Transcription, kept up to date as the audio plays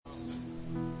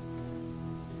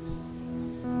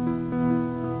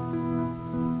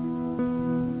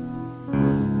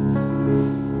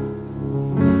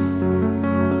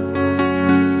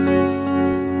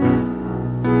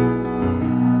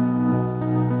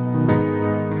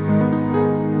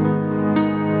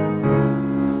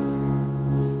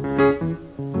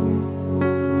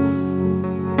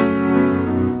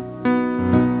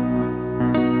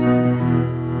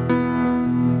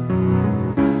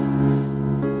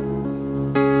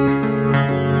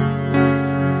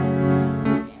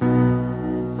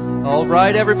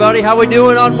Right, everybody? How we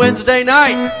doing on Wednesday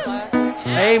night?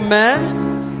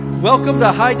 Amen. Welcome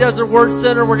to High Desert Word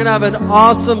Center. We're going to have an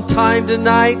awesome time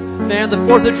tonight. Man, the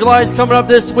 4th of July is coming up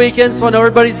this weekend, so I know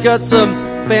everybody's got some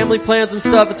family plans and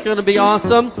stuff. It's going to be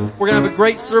awesome. We're going to have a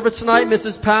great service tonight.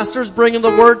 Mrs. Pastor's bringing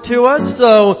the word to us,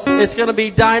 so it's going to be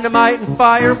dynamite and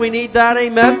fire. We need that.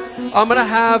 Amen. I'm going to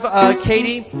have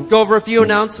Katie go over a few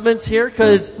announcements here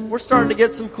because we're starting to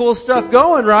get some cool stuff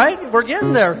going, right? We're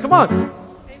getting there. Come on.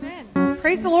 Amen.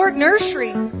 Praise the Lord.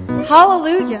 Nursery.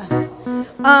 Hallelujah.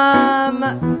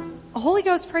 Holy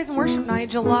Ghost Praise and Worship Night,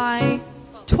 July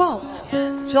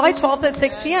 12th. July 12th at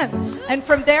 6 p.m. And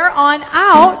from there on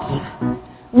out,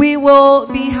 we will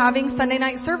be having Sunday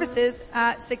night services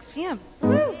at 6 p.m.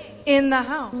 Woo! In the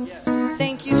house.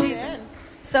 Thank you, Jesus.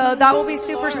 So that will be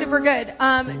super, super good.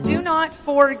 Do not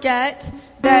forget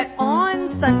that on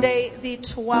Sunday, the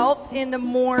 12th in the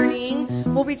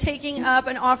morning, we'll be taking up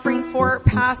an offering for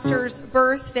Pastor's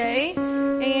birthday.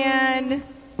 And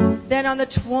then on the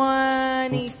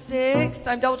 26th,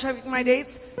 I'm double checking my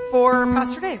dates for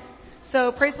Pastor Dave.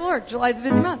 So praise the Lord. July's a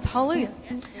busy month. Hallelujah.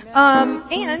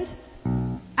 And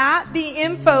at the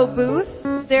info booth,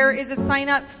 there is a sign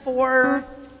up for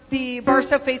the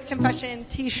Barstow Faith Confession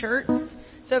t-shirts.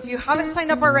 So if you haven't signed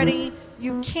up already,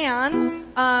 you can.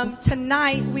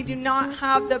 Tonight, we do not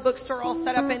have the bookstore all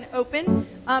set up and open,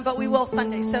 but we will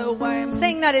Sunday. So why I'm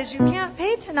saying that is you can't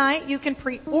pay tonight. You can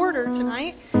pre-order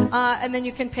tonight, and then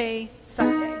you can pay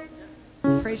Sunday.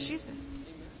 Praise Jesus.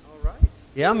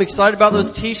 Yeah, I'm excited about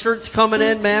those t-shirts coming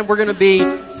in, man. We're going to be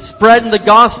spreading the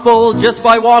gospel just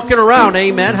by walking around.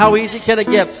 Amen. How easy can it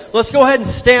get? Let's go ahead and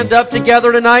stand up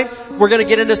together tonight. We're going to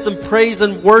get into some praise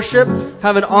and worship.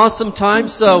 Have an awesome time.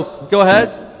 So go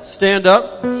ahead. Stand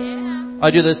up.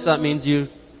 I do this. That means you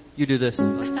do this.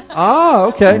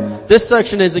 Okay. This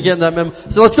section isn't getting that memo.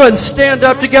 So let's go ahead and stand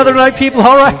up together tonight, people.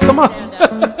 All right. Come on.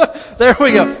 There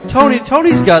we go.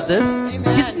 Tony's got this.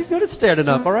 He's good at standing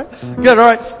up, all right? Good, all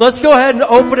right. Let's go ahead and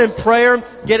open in prayer,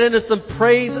 get into some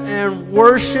praise and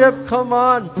worship. Come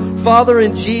on. Father,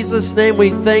 in Jesus' name, we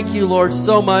thank you, Lord,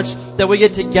 so much that we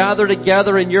get to gather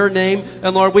together in your name.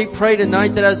 And Lord, we pray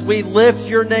tonight that as we lift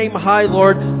your name high,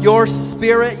 Lord, your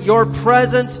spirit, your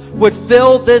presence would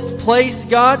fill this place,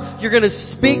 God. You're going to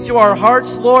speak to our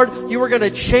hearts, Lord. You are going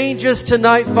to change us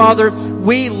tonight, Father.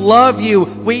 We love you.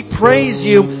 We praise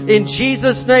you. In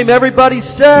Jesus' name, everybody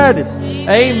said,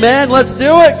 Amen. Let's do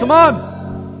it. Come on.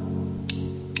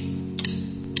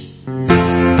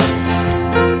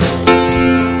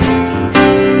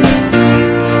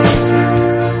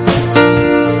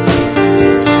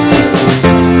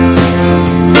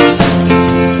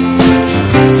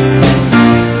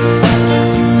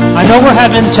 I know we're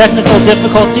having technical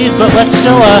difficulties, but let's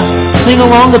still sing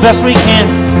along the best we can.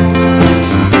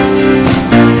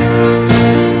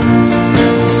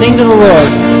 Sing to the Lord.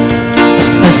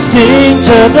 Sing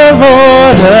to the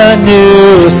Lord a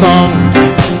new song.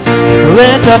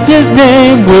 Lift up his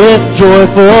name with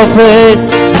joyful praise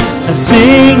and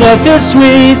sing of his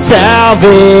sweet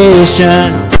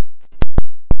salvation.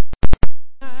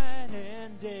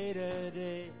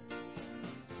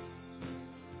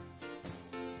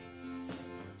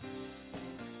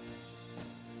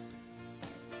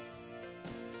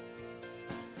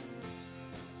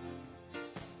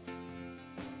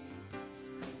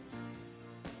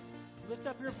 Lift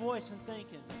up your voice and thank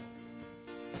him.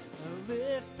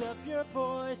 Lift up your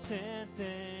voice and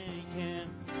thank him.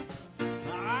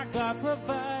 Our God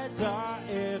provides our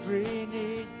every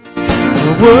need.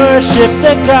 Worship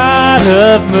the God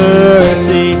of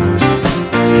mercy,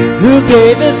 who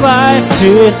gave his life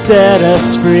to set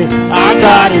us free. Our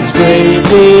God is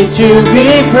greatly to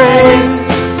be praised.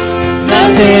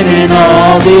 Nothing in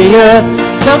all the earth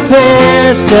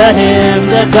compares to him,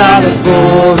 the God of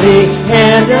glory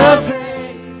and of grace.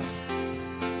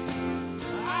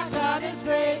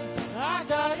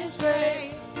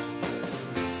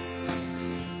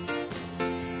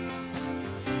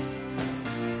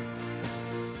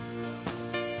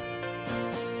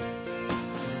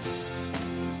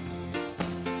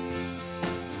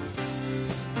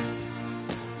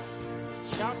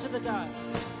 Shout to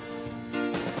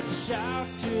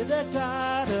the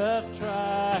God of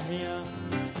triumph.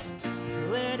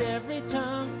 Let every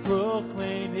tongue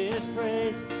proclaim his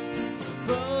praise.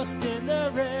 Boast in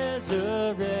the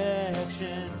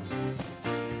resurrection.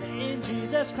 In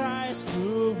Jesus Christ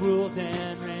who rules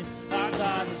and reigns. Our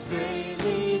God is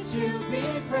greatly to be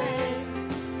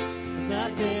praised.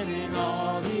 Nothing in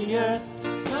all the earth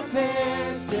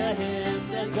compares to him,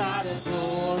 the God of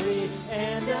glory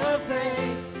and of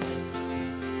grace.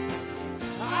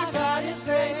 Our God is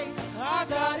great, our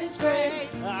God is great,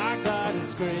 our God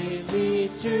is greatly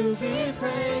to be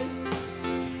praised.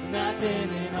 Nothing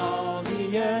in all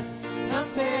the earth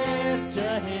compares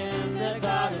to him, the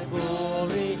God of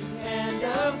glory and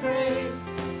of grace.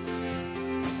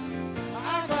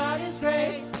 Our God is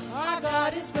great, our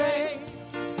God is great.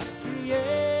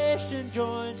 Creation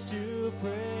joins to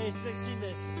praise. Sing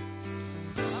this.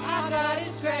 Our God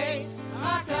is great,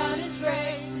 our God is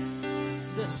great.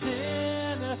 The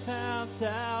sinner found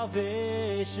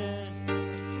salvation.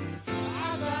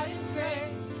 Our God is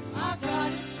great, our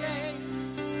God is great.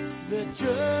 The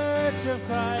Church of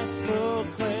Christ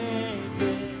proclaims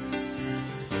it.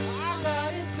 Our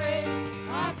God is great,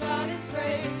 our God is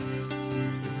great.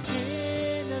 His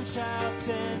kingdom shouts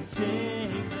and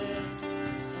sings it.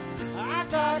 Our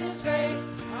God is great,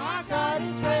 our God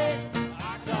is great.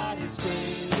 Our God is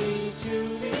greatly to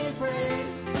be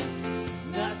praised.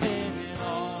 Nothing in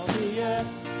all the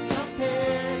earth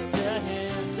compares to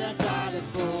him, the God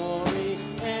of glory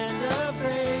and of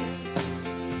grace.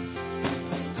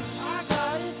 Our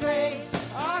God is great,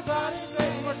 our God is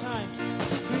great. One more time.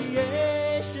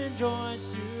 Creation joins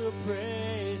to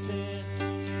praise him.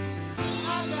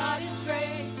 Our God is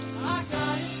great, our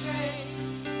God is great.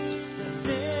 The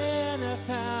sinner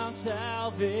found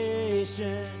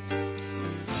salvation.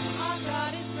 Our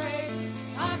God is great,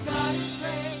 our God is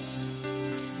great.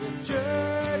 The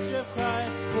Church of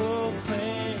Christ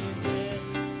proclaims it.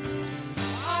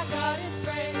 Our God is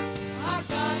great, our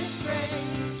God is great.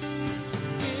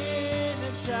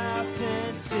 Kingdom shouts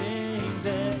and sings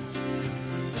it.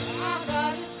 Our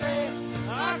God is great,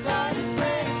 our God is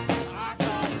great. Our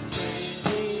God is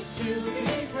greatly to be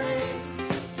praised.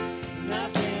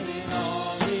 Nothing in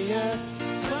all the earth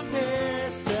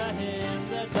compares to him,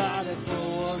 the God of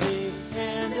glory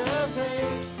and of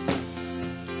grace.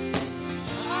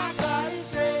 Our God is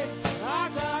great, our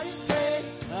God is great.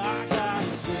 Our God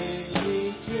is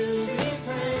greatly to be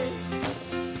praised.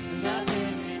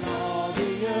 Nothing in all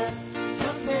the earth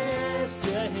compares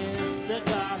to him, the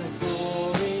God of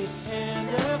glory and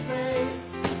of grace.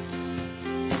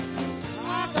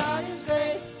 Our God is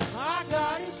great, our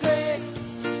God is great.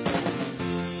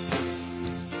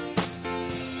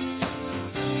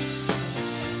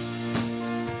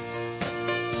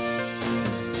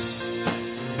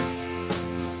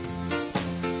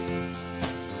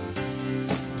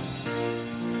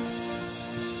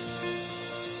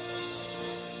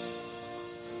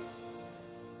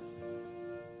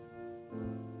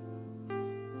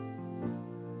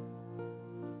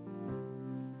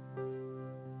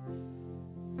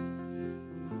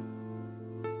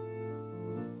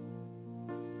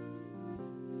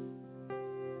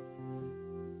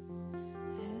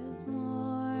 As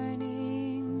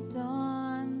morning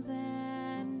dawns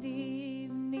and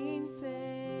evening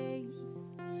fades,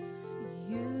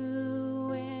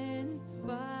 you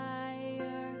inspire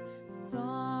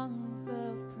songs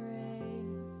of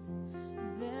praise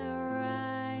that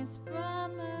rise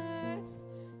from earth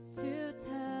to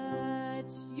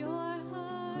touch your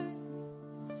heart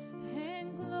and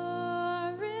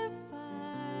glorify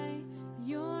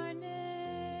your name.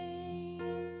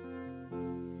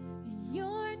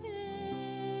 Your name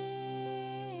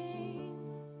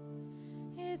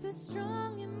is a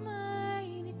strong and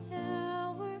mighty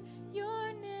tower.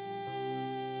 Your name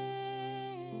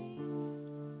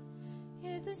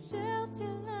is a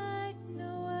shelter like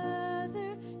no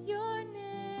other. Your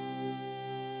name,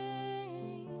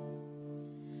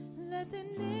 let the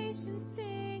nations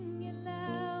sing it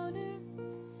louder,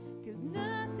 'cause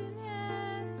nothing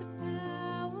has the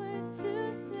power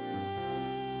to save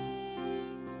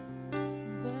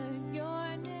but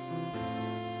your name.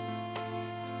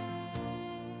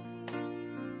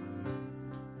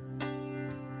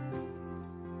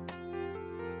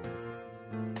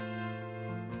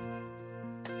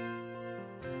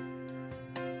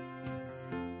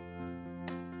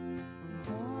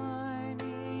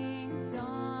 Morning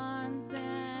dawns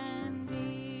and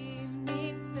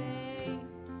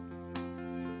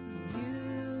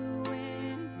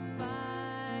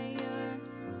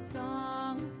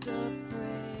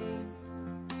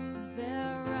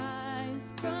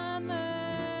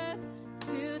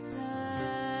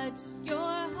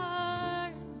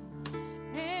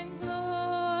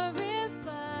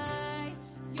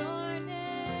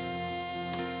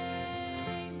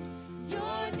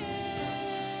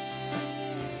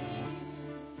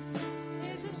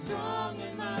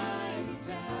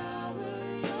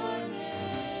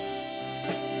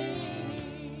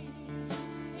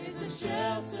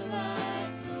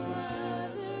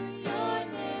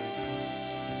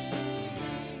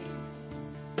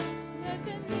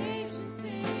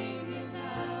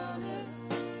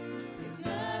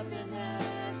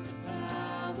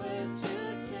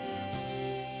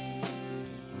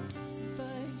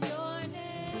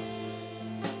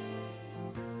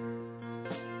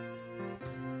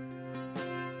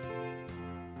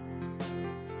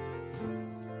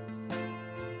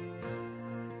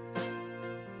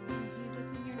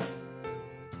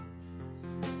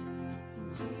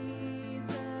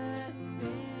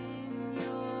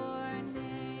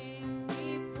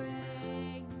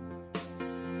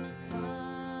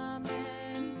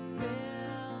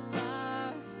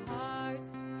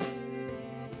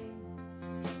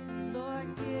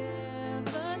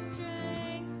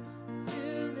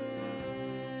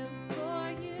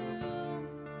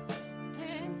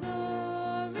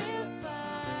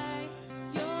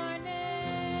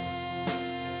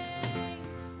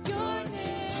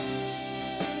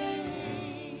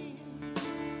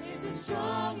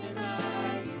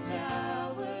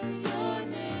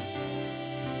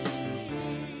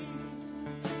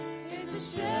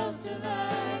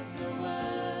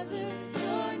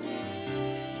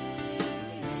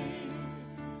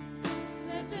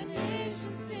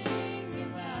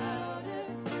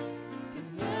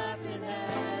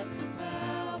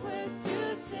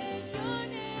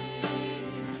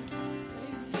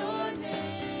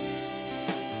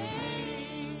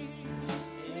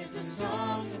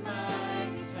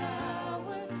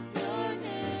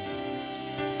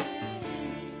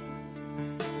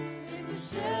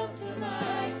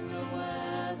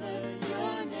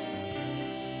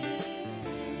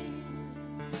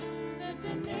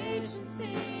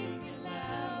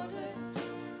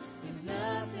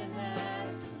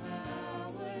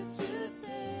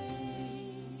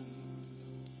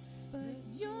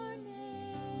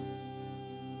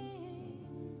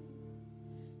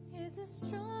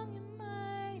strong and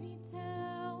mighty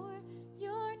tower.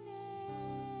 Your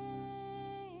name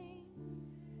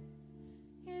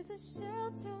is a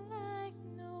shelter like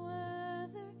no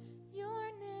other.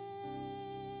 Your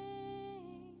name.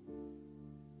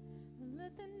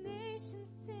 Let the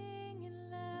nations sing it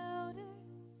louder,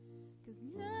 'cause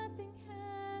nothing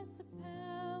has the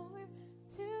power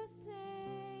to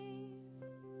save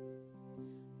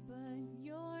but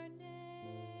your name.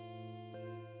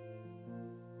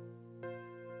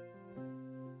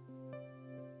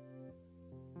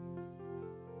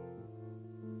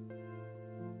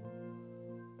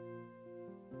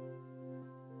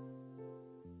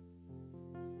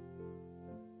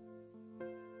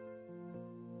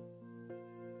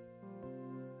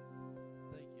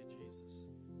 Thank you, Jesus.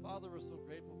 Father, we're so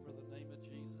grateful for the name of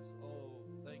Jesus. Oh,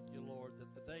 thank you, Lord,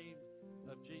 that the name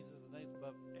of Jesus is a name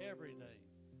above every name.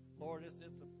 Lord, it's a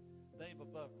name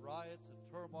above riots and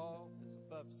turmoil. It's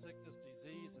above sickness,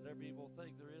 disease, and every evil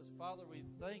thing there is. Father, we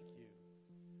thank you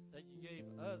that you gave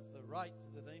us the right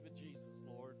to the name of Jesus,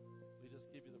 Lord. We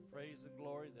just give you the praise and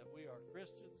glory that we are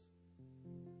Christians.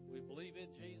 We believe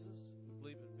in Jesus. We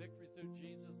believe in victory through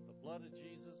Jesus, the blood of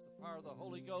Jesus, the power of the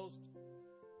Holy Ghost,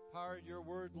 power of your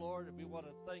word, Lord. And we want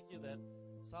to thank you that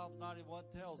Psalm 91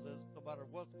 tells us no matter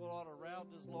what's going on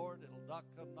around us, Lord, it'll not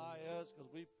come nigh us,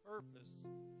 because we purpose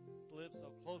to live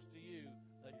so close to you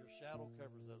that your shadow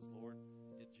covers us, Lord.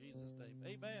 In Jesus' name,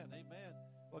 amen, amen.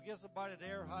 Well, give somebody an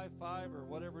air high five or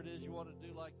whatever it is you want to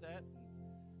do like that.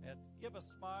 And give a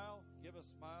smile, give a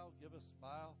smile, give a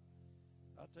smile.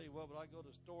 I'll tell you what, when I go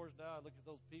to stores now, I look at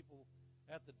those people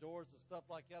at the doors and stuff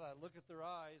like that. I look at their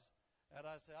eyes, and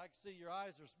I say, I can see your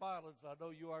eyes are smiling, so I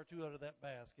know you are too under that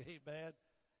mask. Amen.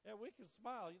 And we can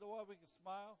smile. You know why we can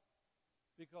smile?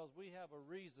 Because we have a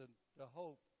reason to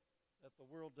hope that the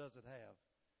world doesn't have.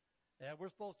 And we're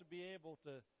supposed to be able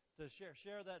to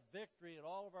share that victory in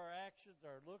all of our actions,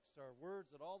 our looks, our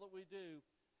words, and all that we do.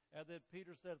 And then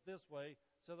Peter said it this way,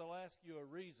 so they'll ask you a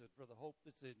reason for the hope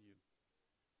that's in you.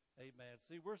 Amen.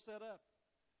 See, we're set up.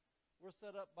 We're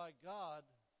set up by God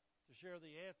to share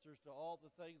the answers to all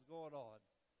the things going on.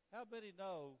 How many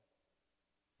know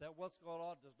that what's going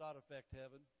on does not affect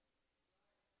heaven?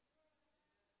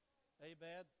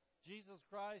 Amen. Jesus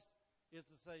Christ is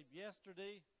the same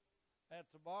yesterday and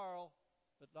tomorrow,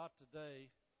 but not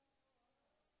today.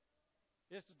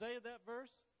 Is today in that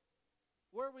verse?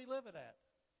 Where are we living at?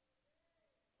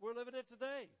 We're living it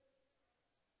today.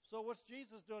 So what's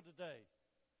Jesus doing today?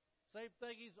 Same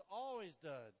thing he's always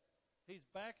done. He's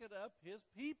backing up his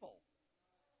people.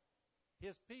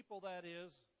 His people, that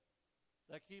is,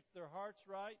 that keep their hearts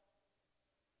right,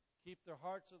 keep their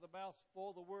hearts and the mouths full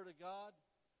of the Word of God.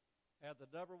 And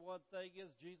the number one thing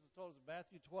is, Jesus told us in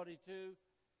Matthew 22,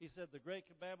 he said the great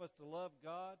commandment is to love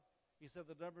God. He said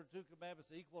the number two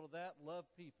commandments equal to that, love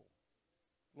people.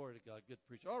 Glory to God. Good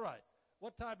preacher. All right.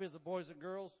 What time is it, boys and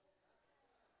girls?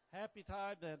 Happy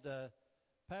time. And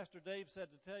Pastor Dave said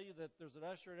to tell you that there's an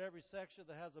usher in every section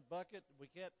that has a bucket. We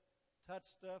can't touch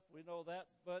stuff. We know that.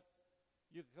 But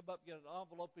you can come up and get an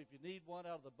envelope if you need one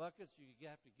out of the buckets. You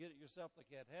have to get it yourself. They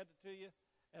can't hand it to you.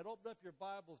 And open up your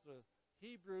Bibles to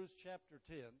Hebrews chapter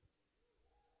 10.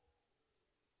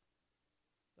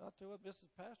 I'll tell you what,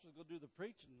 Mrs. Pastor's going to do the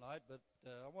preaching tonight, but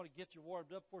I want to get you warmed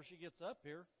up before she gets up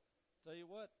here. Tell you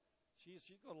what,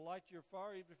 she's going to light your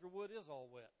fire even if your wood is all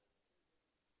wet.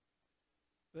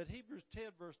 But Hebrews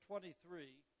 10, verse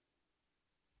 23,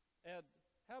 and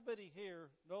how many here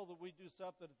know that we do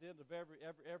something at the end of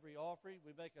every offering?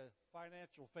 We make a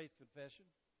financial faith confession.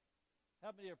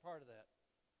 How many are part of that?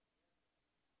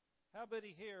 How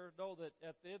many here know that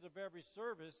at the end of every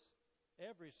service,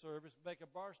 make a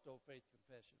Barstow faith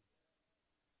confession?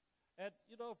 And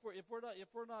you know, if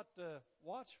we're not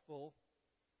watchful,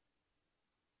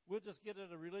 we'll just get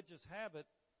in a religious habit,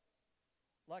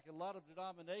 like a lot of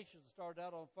denominations started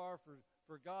out on fire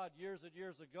for God years and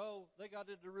years ago. They got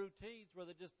into routines where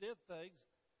they just did things,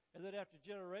 and then after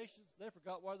generations, they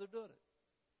forgot why they're doing it.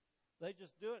 They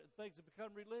just do it, and things have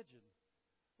become religion.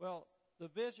 Well, the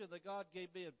vision that God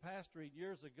gave me in pastoring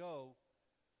years ago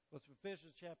was from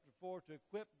Ephesians chapter 4 to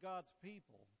equip God's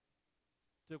people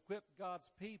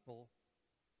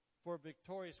for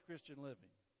victorious Christian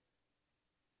living.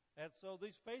 And so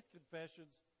these faith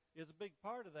confessions is a big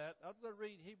part of that. I'm going to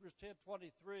read Hebrews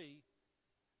 10:23,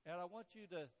 and I want you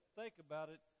to think about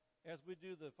it as we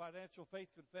do the financial faith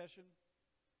confession,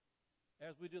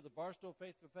 as we do the Barstow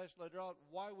faith confession later on,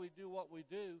 why we do what we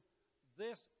do.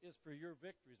 This is for your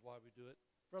victories, why we do it,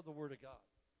 from the Word of God.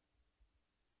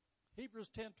 Hebrews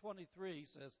 10:23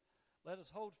 says, let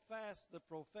us hold fast the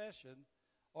profession,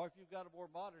 or if you've got a more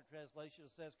modern translation,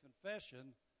 it says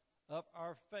confession of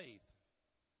our faith.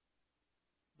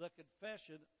 the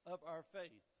confession of our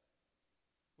faith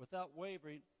without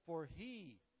wavering, for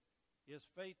he is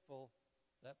faithful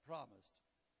that promised.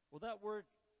 Well, that word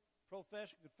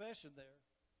profession, confession there,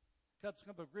 comes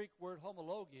from a Greek word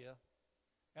homologia,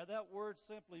 and that word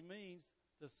simply means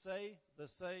to say the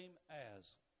same as.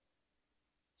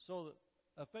 So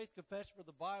a faith confession for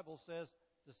the Bible says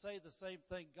to say the same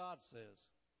thing God says.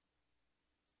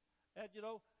 And you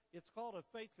know, it's called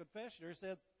a faith confession. It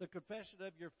said the confession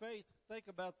of your faith. Think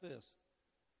about this.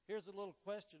 Here's a little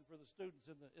question for the students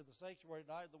in the sanctuary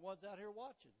tonight, and the ones out here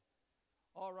watching.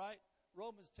 All right,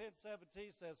 Romans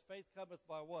 10:17 says faith cometh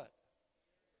by what?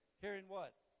 Hearing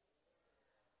what?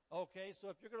 Okay, so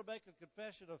if you're going to make a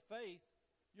confession of faith,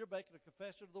 you're making a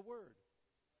confession of the Word.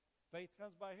 Faith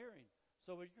comes by hearing.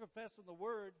 So when you're confessing the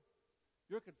Word,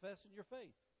 you're confessing your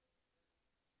faith.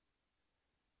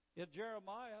 In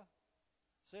Jeremiah,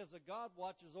 says that God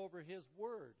watches over His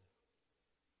Word.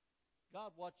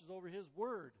 God watches over His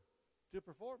Word to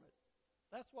perform it.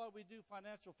 That's why we do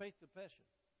financial faith confession.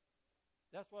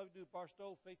 That's why we do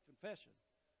Barstow faith confession.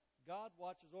 God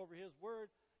watches over His Word.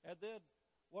 And then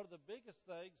one of the biggest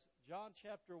things, John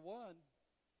chapter 1,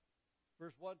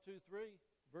 verse 1, 2, 3,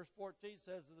 verse 14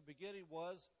 says in the beginning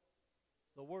was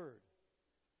the Word.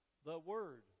 The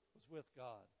Word was with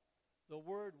God. The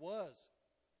Word was.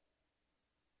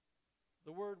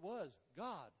 The Word was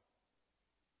God.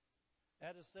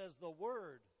 And it says the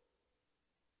Word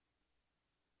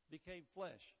became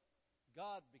flesh.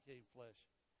 God became flesh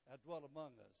and dwelt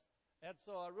among us. And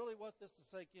so I really want this to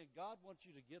sink in. God wants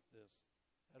you to get this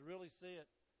and really see it.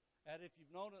 And if you've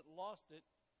known it and lost it,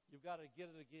 you've got to get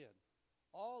it again.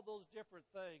 All those different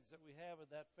things that we have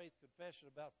in that faith confession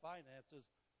about finances,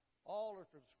 all are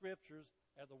from Scriptures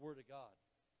and the Word of God.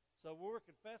 So when we're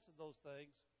confessing those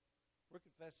things, we're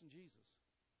confessing Jesus.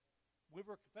 When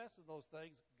we're confessing those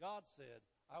things, God said,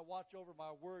 I watch over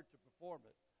my word to perform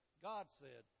it. God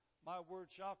said, my word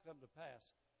shall come to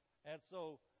pass. And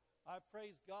so I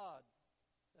praise God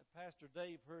that Pastor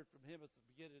Dave heard from him at the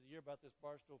beginning of the year about this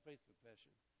Barstow faith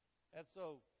confession. And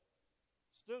so,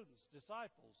 students,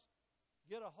 disciples,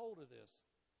 get a hold of this.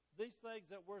 These things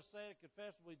that we're saying,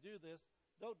 confessing, we do this,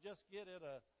 don't just get in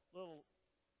a little,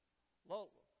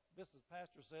 Mrs.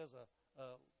 Pastor says,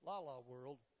 a la-la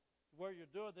world, where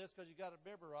you're doing this because you got it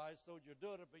memorized, so you're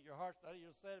doing it, but your heart's not.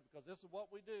 You're saying it because this is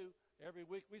what we do. Every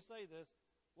week we say this.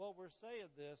 Well, we're saying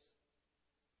this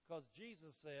because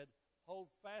Jesus said,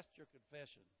 hold fast your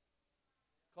confession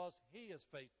because He is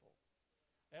faithful.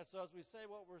 And so as we say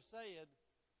what we're saying,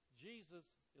 Jesus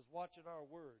is watching our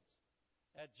words.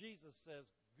 And Jesus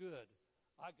says, good.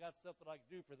 I got something I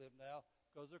can do for them now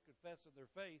because they're confessing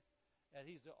their faith, and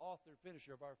He's the author and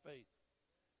finisher of our faith.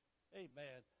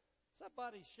 Amen.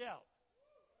 Somebody shout.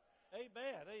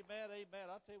 Amen, amen, amen.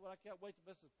 I'll tell you what, I can't wait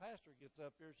till Mrs. Pastor gets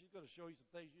up here. She's going to show you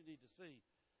some things you need to see.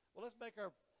 Well, let's make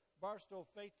our Barstow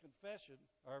faith confession,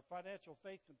 our financial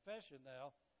faith confession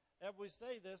now. And we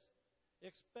say this,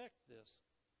 expect this.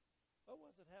 What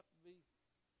was it happened to be?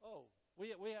 Oh,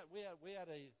 we had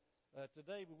a,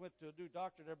 today we went to a new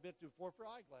doctor I've never been to before for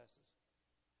eyeglasses.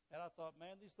 And I thought,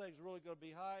 man, these things are really going to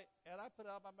be high. And I put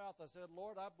it out of my mouth. I said,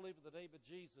 Lord, I believe in the name of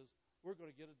Jesus, we're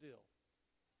going to get a deal.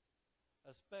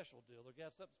 A special deal. They're going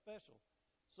to have something special.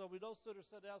 So we no sooner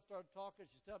sat down and started talking.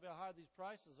 She's telling me how high these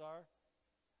prices are.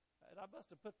 And I must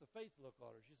have put the faith look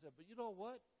on her. She said, but you know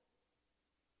what?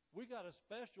 We got a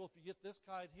special if you get this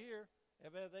kind here.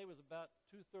 And man, they was about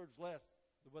 2/3 less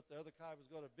than what the other kind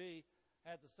was going to be.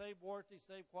 Had the same warranty,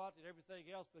 same quality, and everything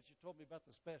else, but she told me about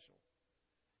the special.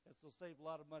 And so saved a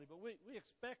lot of money. But we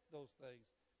expect those things.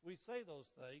 We say those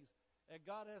things. And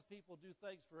God has people do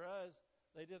things for us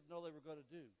they didn't know they were going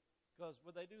to do. Because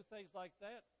when they do things like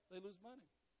that, they lose money.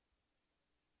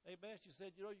 Amen. She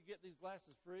said, you know, you get these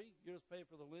glasses free. You're just paying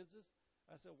for the lenses.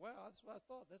 I said, wow, that's what I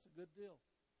thought. That's a good deal.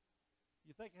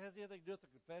 You think it has anything to do with the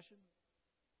confession?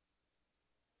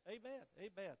 Amen.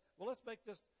 Amen. Well, let's make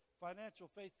this financial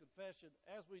faith confession.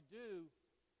 As we do,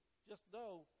 just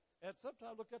know, and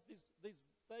sometimes look up these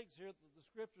things here, the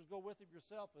scriptures, go with them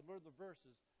yourself and learn the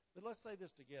verses. But let's say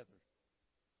this together.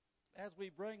 As we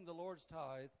bring the Lord's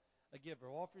tithe, a giver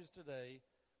offerings today,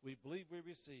 we believe we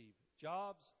receive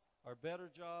jobs or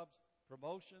better jobs,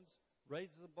 promotions,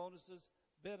 raises and bonuses,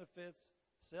 benefits,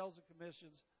 sales and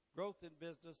commissions, growth in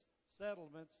business,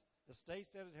 settlements,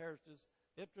 estates and inheritance,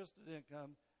 interest and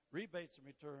income, rebates and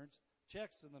returns,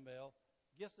 checks in the mail,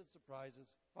 gifts and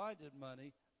surprises, finding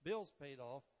money, bills paid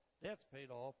off, debts paid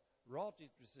off,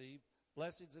 royalties received,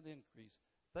 blessings and increase.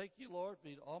 Thank you, Lord,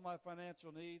 meet all my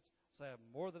financial needs, so I have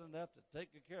more than enough to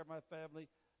take good care of my family,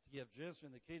 to give generously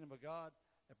in the kingdom of God,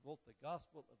 and promote the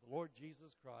gospel of the Lord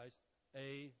Jesus Christ.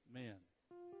 Amen.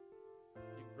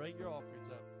 You can bring your offerings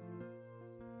up.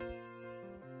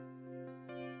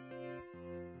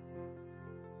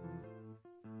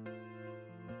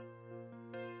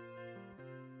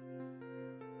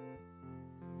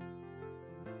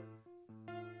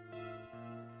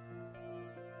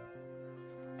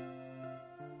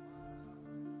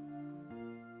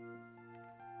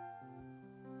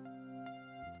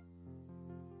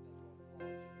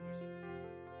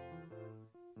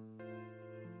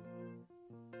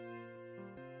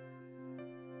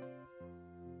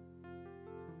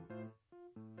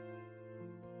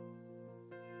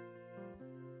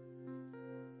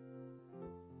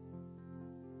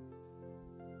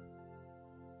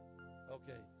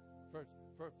 Okay,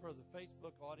 for the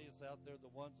Facebook audience out there,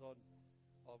 the ones on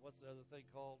what's the other thing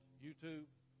called? YouTube.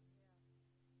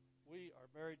 We are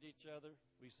married to each other.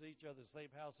 We see each other in the same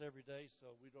house every day,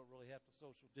 so we don't really have to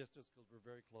social distance because we're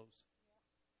very close.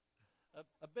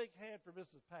 A big hand for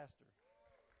Mrs. Pastor.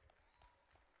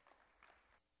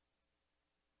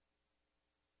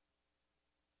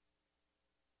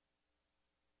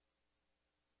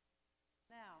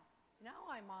 Now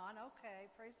I'm on. Okay,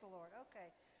 praise the Lord.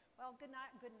 Okay. Well, good night.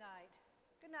 Good night.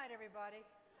 Good night, everybody.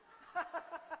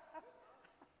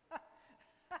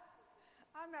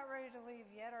 I'm not ready to leave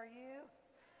yet, are you?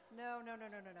 No.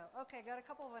 Okay, got a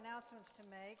couple of announcements to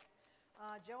make.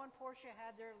 Joe and Portia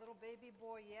had their little baby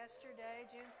boy yesterday,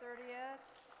 June 30th.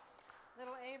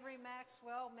 Little Avery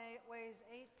Maxwell weighs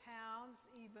 8 pounds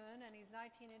even, and he's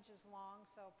 19 inches long,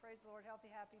 so praise the Lord,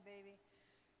 healthy, happy baby.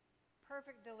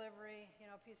 Perfect delivery,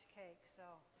 piece of cake. So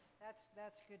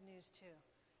that's good news too.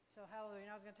 So hallelujah.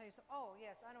 And I was going to tell you,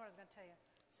 yes, I know what I was going to tell you.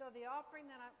 So the offering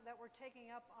that we're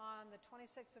taking up on the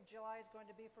 26th of July is going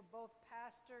to be for both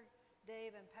Pastor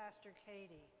Dave and Pastor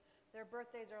Katie. Their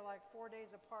birthdays are like 4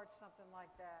 days apart, something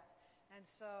like that. And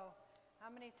so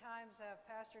how many times have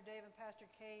Pastor Dave and Pastor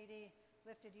Katie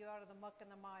lifted you out of the muck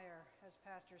and the mire, as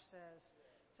Pastor says?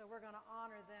 So we're going to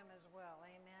honor them as well.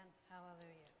 Amen.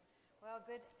 Hallelujah. Well,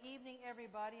 good evening,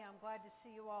 everybody. I'm glad to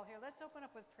see you all here. Let's open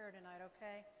up with prayer tonight,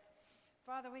 okay?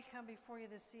 Father, we come before you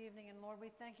this evening, and Lord, we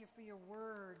thank you for your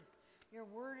word. Your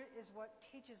word is what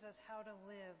teaches us how to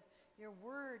live. Your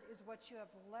word is what you have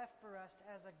left for us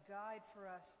as a guide for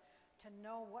us to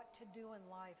know what to do in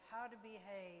life, how to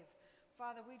behave.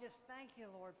 Father, we just thank you,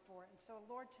 Lord, for it. And so,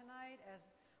 Lord, tonight, as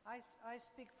I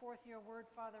speak forth your word,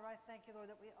 Father, I thank you, Lord,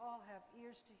 that we all have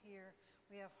ears to hear.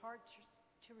 We have hearts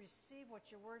to receive what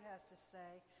your word has to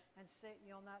say, and Satan,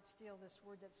 you'll not steal this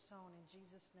word that's sown in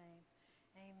Jesus' name.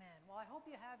 Amen. Well, I hope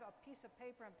you have a piece of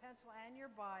paper and pencil and your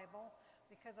Bible,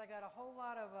 because I got a whole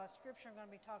lot of scripture I'm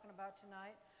going to be talking about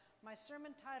tonight. My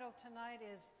sermon title tonight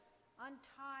is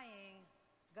Untying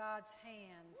God's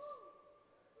Hands.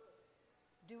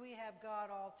 Do we have God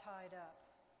all tied up?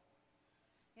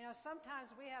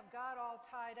 Sometimes we have God all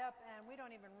tied up and we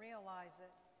don't even realize it.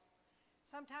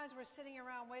 Sometimes we're sitting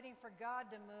around waiting for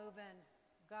God to move, and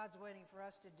God's waiting for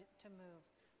us to move.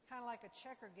 It's kind of like a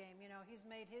checker game. He's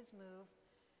made his move,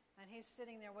 and he's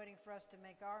sitting there waiting for us to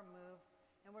make our move.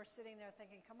 And we're sitting there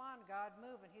thinking, come on, God,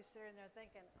 move. And he's sitting there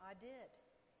thinking, I did.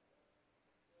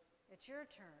 It's your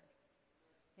turn.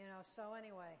 So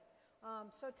anyway.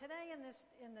 So today in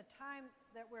the time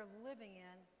that we're living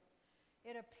in,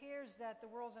 it appears that the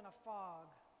world's in a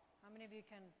fog. How many of you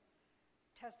can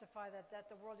testify that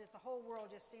the whole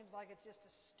world just seems like it's just a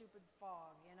stupid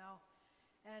fog,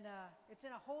 And it's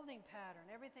in a holding pattern.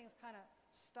 Everything's kind of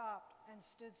stopped and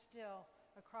stood still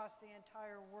across the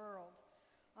entire world.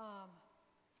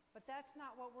 But that's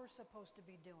not what we're supposed to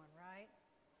be doing, right?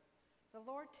 The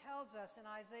Lord tells us in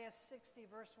Isaiah 60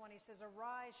 verse 1, he says,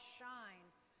 arise, shine,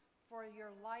 for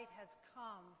your light has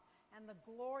come, and the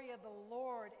glory of the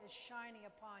Lord is shining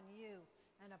upon you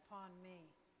and upon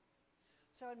me.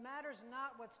 So it matters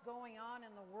not what's going on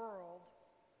in the world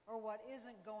or what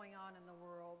isn't going on in the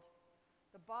world.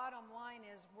 The bottom line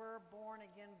is we're born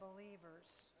again believers.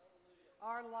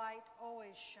 Our light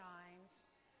always shines.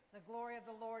 The glory of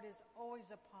the Lord is always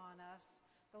upon us.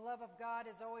 The love of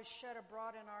God is always shed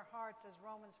abroad in our hearts, as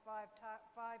Romans 5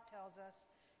 tells us,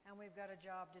 and we've got a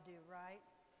job to do, right?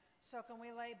 So can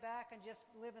we lay back and just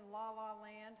live in la-la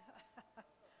land?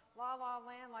 La-la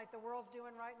land like the world's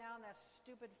doing right now in that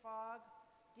stupid fog?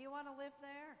 Do you want to live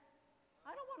there?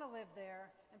 I don't want to live there.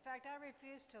 In fact, I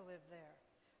refuse to live there.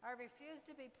 I refuse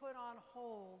to be put on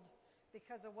hold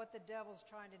because of what the devil's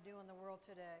trying to do in the world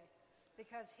today.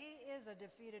 Because he is a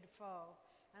defeated foe.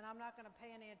 And I'm not going to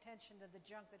pay any attention to the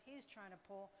junk that he's trying to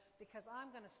pull, because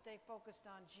I'm going to stay focused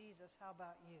on Jesus. How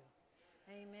about you?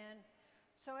 Amen.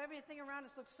 So everything around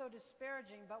us looks so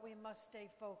disparaging, but we must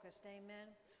stay focused. Amen.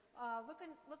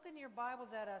 Look in your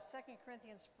Bibles at 2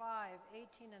 Corinthians 5,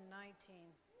 18 and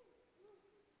 19.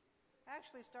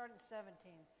 Actually, start at 17.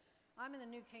 I'm in the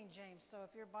New King James, so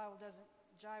if your Bible doesn't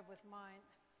jive with mine,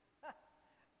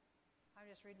 I'm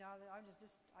just reading out.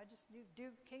 I just do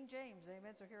King James,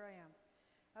 amen. So here I am.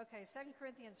 Okay, 2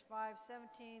 Corinthians 5,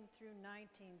 17 through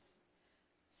 19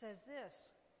 says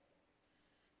this.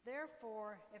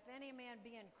 Therefore, if any man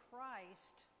be in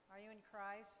Christ, are you in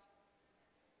Christ?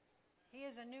 He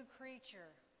is a new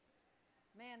creature.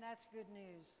 Man, that's good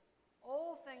news.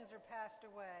 Old things are passed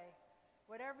away.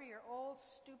 Whatever your old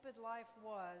stupid life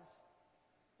was,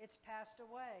 it's passed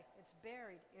away. It's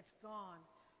buried. It's gone.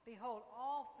 Behold,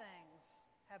 all things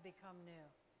have become new.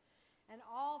 And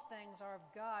all things are of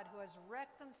God, who has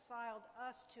reconciled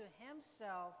us to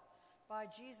himself by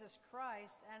Jesus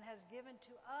Christ and has given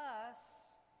to us,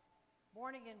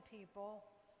 born-again people,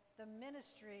 the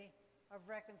ministry of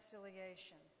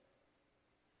reconciliation.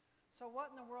 So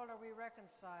what in the world are we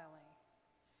reconciling?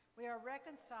 We are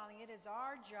reconciling. It is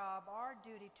our job, our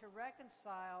duty to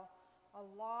reconcile a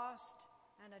lost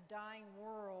and a dying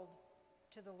world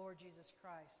to the Lord Jesus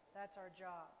Christ. That's our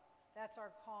job. That's our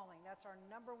calling. That's our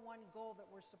number one goal that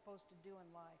we're supposed to do in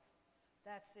life.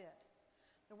 That's it.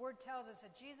 The Word tells us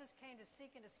that Jesus came to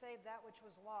seek and to save that which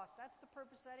was lost. That's the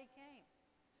purpose that he came.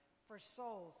 For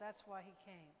souls. That's why he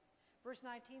came. Verse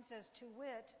 19 says, to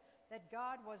wit, that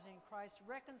God was in Christ,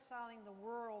 reconciling the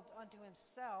world unto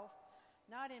himself,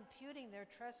 not imputing their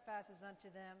trespasses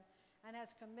unto them, and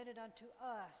has committed unto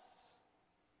us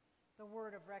the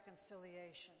word of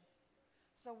reconciliation.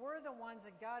 So we're the ones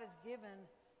that God has given,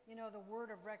 the word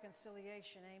of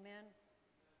reconciliation. Amen?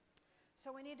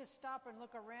 So we need to stop and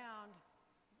look around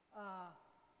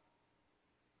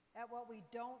at what we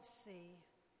don't see.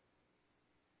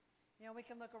 We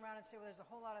can look around and say, well, there's a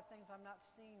whole lot of things I'm not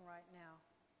seeing right now.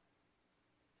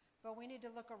 But we need to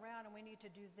look around and we need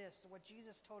to do this, what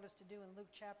Jesus told us to do in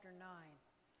Luke chapter 9.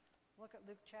 Look at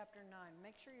Luke chapter 9.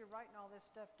 Make sure you're writing all this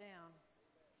stuff down.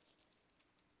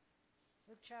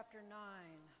 Luke chapter 9,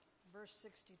 verse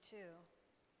 62.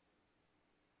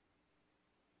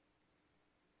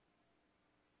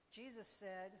 Jesus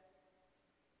said,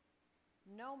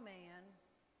 no man,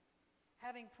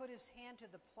 having put his hand to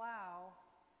the plow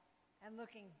and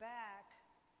looking back,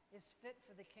 is fit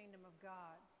for the kingdom of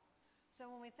God. So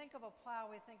when we think of a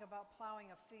plow, we think about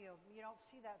plowing a field. You don't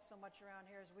see that so much around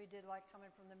here as we did, like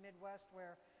coming from the Midwest,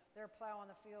 where they're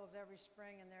plowing the fields every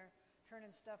spring and they're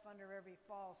turning stuff under every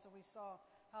fall. So we saw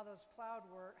how those plows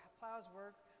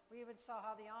work. We even saw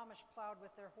how the Amish plowed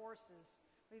with their horses.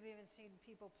 We've even seen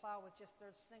people plow with just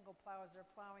their single plow as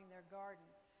they're plowing their garden.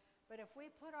 But if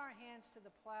we put our hands to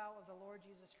the plow of the Lord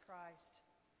Jesus Christ,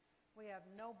 we have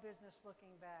no business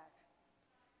looking back.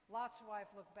 Lot's wife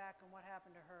looked back, and what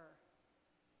happened to her?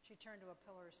 She turned to a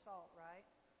pillar of salt, right?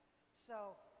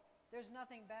 So there's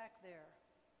nothing back there.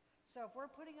 So if we're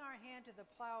putting our hand to the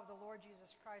plow of the Lord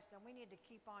Jesus Christ, then we need to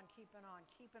keep on keeping on,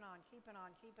 keeping on, keeping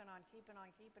on, keeping on, keeping on,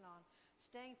 keeping on,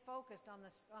 staying focused on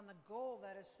the goal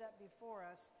that is set before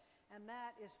us, and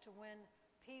that is to win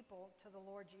people to the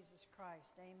Lord Jesus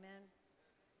Christ. Amen.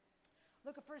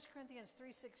 Look at 1 Corinthians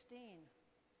 3:16.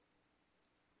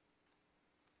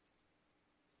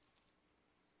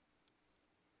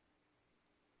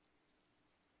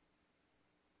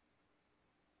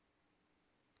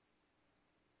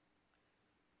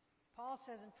 Paul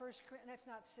says in 1 Corinthians, that's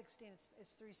not 16,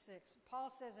 it's 3:6. Paul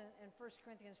says in 1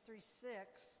 Corinthians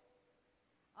 3:6,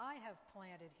 I have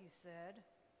planted, he said.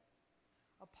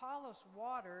 Apollos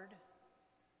watered,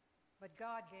 but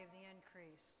God gave the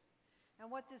increase.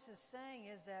 And what this is saying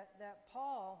is that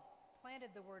Paul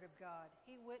planted the word of God.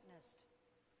 He witnessed.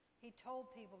 He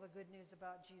told people the good news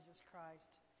about Jesus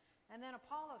Christ. And then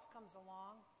Apollos comes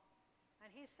along, and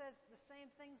he says the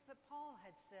same things that Paul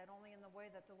had said, only in the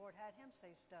way that the Lord had him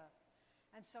say stuff.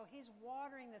 And so he's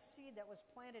watering the seed that was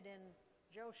planted in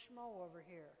Joe Schmo over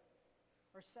here,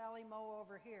 or Sally Moe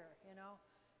over here,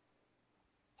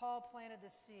 Paul planted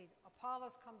the seed.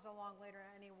 Apollos comes along later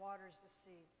and he waters the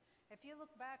seed. If you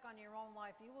look back on your own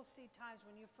life, you will see times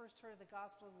when you first heard the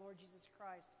gospel of the Lord Jesus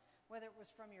Christ, whether it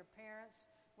was from your parents,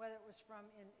 whether it was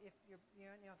from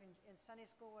in Sunday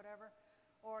school, whatever,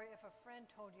 or if a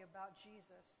friend told you about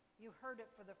Jesus, you heard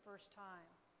it for the first time.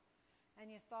 And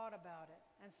you thought about it.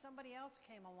 And somebody else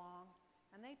came along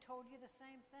and they told you the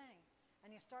same thing.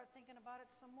 And you start thinking about it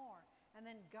some more. And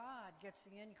then God gets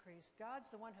the increase.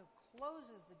 God's the one who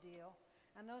closes the deal.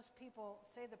 And those people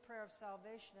say the prayer of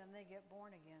salvation and they get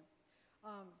born again.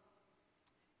 I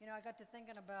got to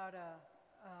thinking about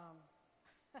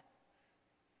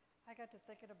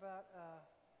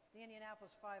the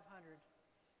Indianapolis 500.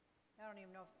 I don't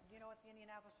even know. Do you know what the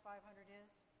Indianapolis 500 is?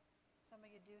 Some of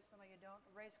you do, some of you don't.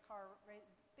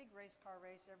 Big race car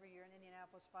race every year in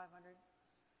Indianapolis 500.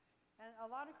 And a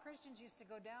lot of Christians used to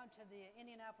go down to the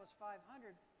Indianapolis 500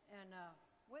 and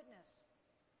witness.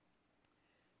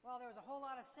 Well, there was a whole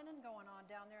lot of sinning going on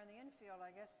down there in the infield,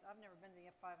 I guess. I've never been to the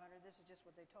 500. This is just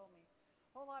what they told me.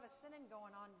 A whole lot of sinning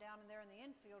going on down there in the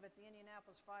infield at the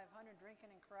Indianapolis 500, drinking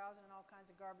and carousing and all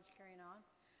kinds of garbage carrying on.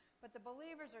 But the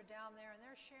believers are down there and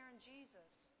they're sharing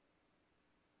Jesus.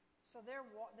 So they're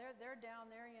down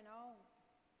there, you know.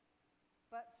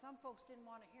 But some folks didn't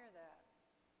want to hear that.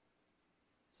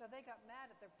 So they got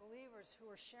mad at the believers who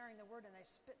were sharing the word and they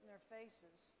spit in their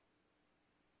faces.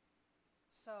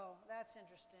 So that's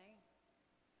interesting.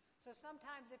 So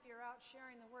sometimes if you're out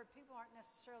sharing the word, people aren't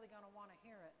necessarily going to want to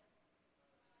hear it.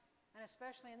 And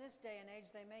especially in this day and age,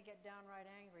 they may get downright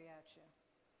angry at you.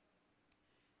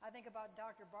 I think about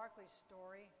Dr. Barclay's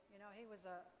story. You know, he was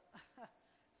a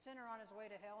sinner on his way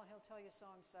to hell, and he'll tell you so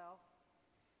himself.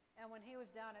 And when he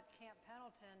was down at Camp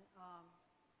Pendleton,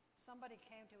 somebody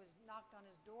knocked on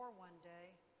his door one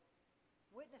day,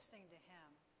 witnessing to him.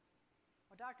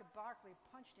 Well, Dr. Barclay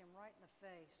punched him right in the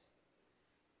face.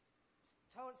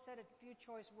 Said a few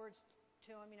choice words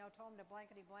to him, you know, told him to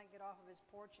blankety blank get off of his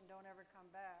porch and don't ever come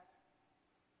back.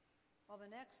 Well, the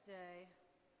next day,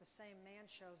 the same man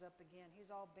shows up again.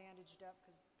 He's all bandaged up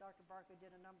because Dr. Barclay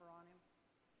did a number on him.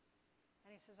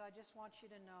 And he says, I just want you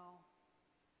to know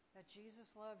that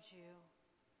Jesus loves you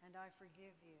and I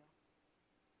forgive you.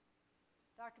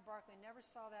 Dr. Barclay never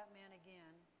saw that man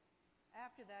again.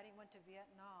 After that, he went to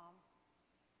Vietnam.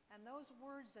 And those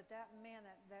words that man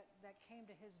that came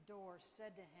to his door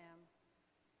said to him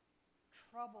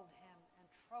troubled him and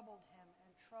troubled him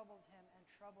and troubled him and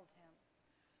troubled him.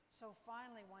 So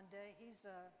finally one day,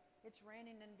 it's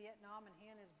raining in Vietnam and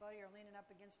he and his buddy are leaning up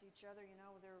against each other, you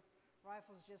know, with their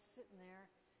rifles just sitting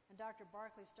there. And Dr.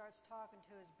 Barclay starts talking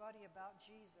to his buddy about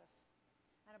Jesus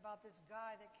and about this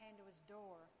guy that came to his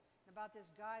door and about this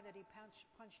guy that he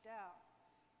punched out.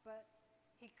 But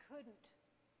he couldn't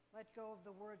let go of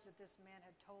the words that this man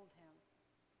had told him.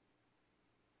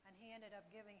 And he ended up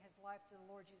giving his life to the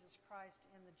Lord Jesus Christ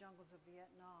in the jungles of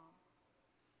Vietnam.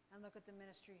 And look at the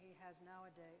ministry he has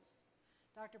nowadays.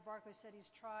 Dr. Barclay said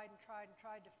he's tried and tried and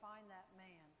tried to find that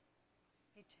man.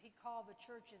 He called the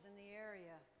churches in the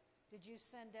area. Did you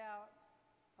send out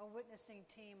a witnessing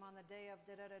team on the day of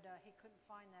da-da-da-da? He couldn't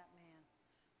find that man.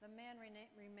 The man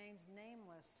remains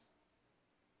nameless.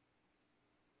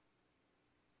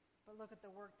 But look at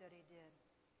the work that he did.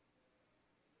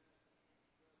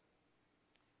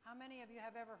 How many of you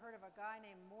have ever heard of a guy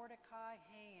named Mordecai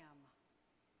Ham?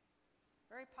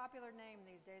 Very popular name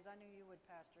these days. I knew you would,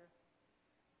 Pastor.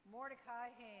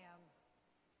 Mordecai Ham.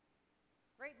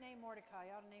 Great name, Mordecai.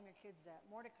 You ought to name your kids that.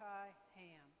 Mordecai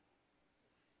Ham.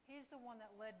 He's the one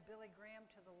that led Billy Graham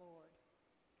to the Lord.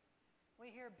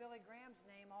 We hear Billy Graham's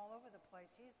name all over the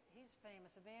place. He's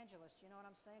famous evangelist. You know what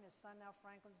I'm saying? His son now,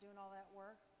 Franklin's doing all that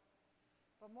work.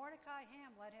 But Mordecai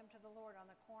Ham led him to the Lord on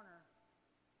the corner.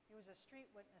 He was a street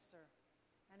witnesser,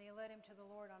 and he led him to the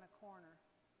Lord on a corner.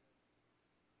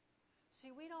 See,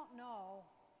 we don't know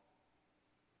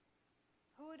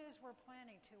who it is we're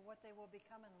planning to, what they will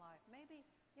become in life. Maybe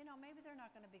they're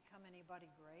not going to become anybody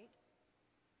great,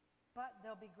 but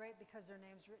they'll be great because their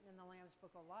name's written in the Lamb's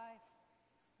Book of Life.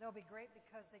 They'll be great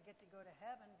because they get to go to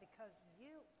heaven because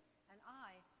you and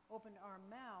I opened our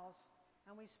mouths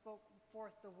and we spoke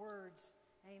forth the words.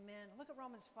 Amen. Look at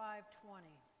Romans 5:20.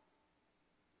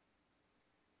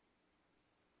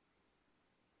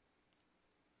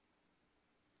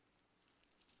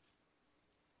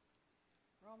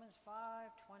 Romans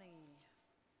 5:20.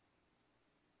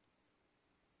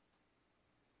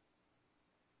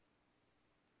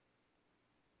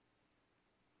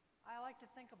 I like to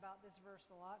think about this verse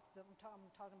a lot. So I'm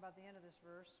talking about the end of this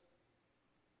verse.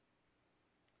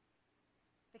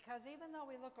 Because even though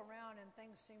we look around and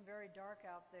things seem very dark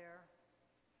out there,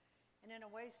 and in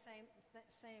a way same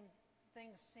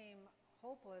things seem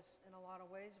hopeless in a lot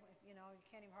of ways. You know, you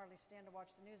can't even hardly stand to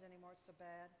watch the news anymore. It's so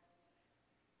bad.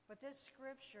 But this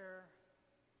scripture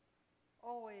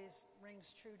always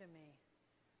rings true to me.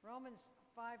 Romans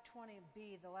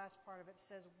 5:20b, the last part of it,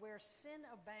 says, where sin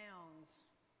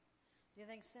abounds. Do you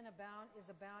think sin is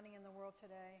abounding in the world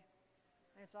today?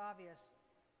 And it's obvious.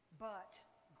 But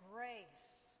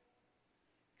grace,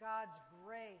 God's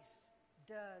grace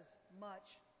does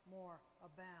much more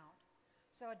abound.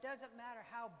 So it doesn't matter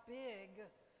how big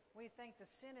we think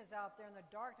the sin is out there and the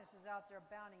darkness is out there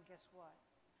abounding. Guess what?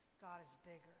 God is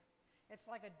bigger. It's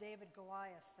like a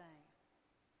David-Goliath thing.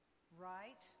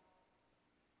 Right?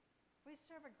 We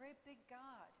serve a great big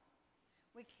God.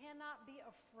 We cannot be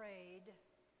afraid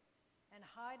and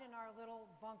hide in our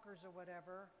little bunkers or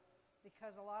whatever,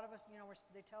 because a lot of us,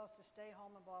 they tell us to stay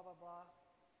home and blah, blah, blah.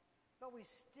 But we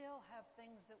still have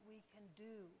things that we can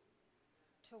do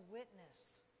to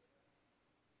witness.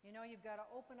 You've got to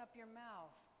open up your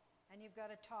mouth and you've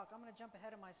got to talk. I'm going to jump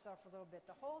ahead of myself for a little bit.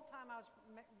 The whole time I was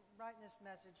writing this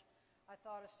message, I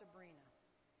thought of Sabrina.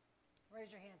 Raise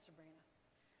your hand, Sabrina.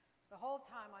 The whole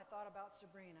time I thought about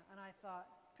Sabrina, and I thought,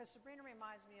 because Sabrina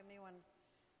reminds me of me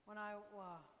when I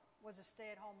was a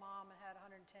stay-at-home mom and had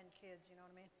 110 kids, you know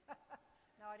what I mean?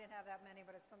 No, I didn't have that many,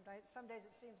 but some days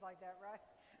it seems like that, right?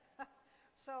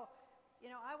 So,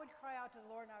 I would cry out to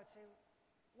the Lord and I would say,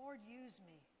 Lord, use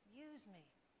me. Use me.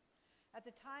 At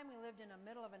the time, we lived in the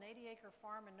middle of an 80-acre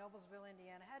farm in Noblesville,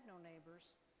 Indiana. I had no neighbors.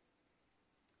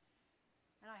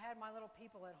 And I had my little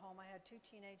people at home. I had 2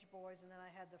 teenage boys, and then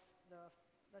I had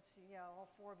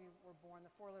all 4 of you were born.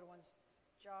 The 4 little ones,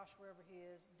 Josh, wherever he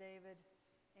is, David,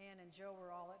 Ann, and Joe were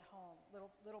all at home,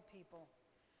 little people.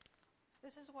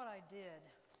 This is what I did.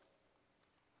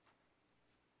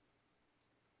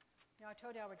 I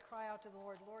told you I would cry out to the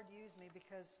Lord, Lord, use me,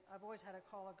 because I've always had a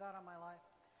call of God on my life.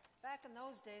 Back in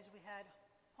those days, we had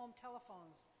home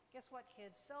telephones. Guess what,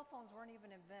 kids? Cell phones weren't even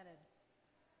invented.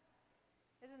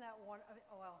 Isn't that wonderful?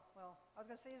 Well, I was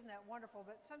going to say, isn't that wonderful?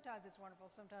 But sometimes it's wonderful,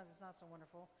 sometimes it's not so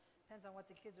wonderful. Depends on what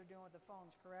the kids are doing with the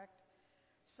phones, correct?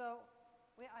 So,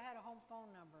 I had a home phone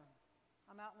number.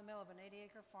 I'm out in the middle of an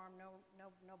 80-acre farm,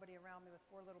 nobody around me with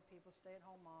 4 little people,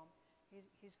 stay-at-home mom.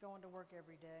 He's going to work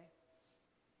every day.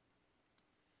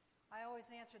 I always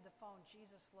answered the phone,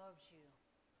 Jesus loves you.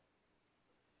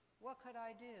 What could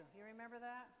I do? You remember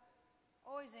that?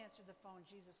 Always answered the phone,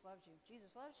 Jesus loves you.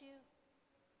 Jesus loves you.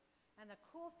 And the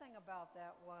cool thing about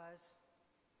that was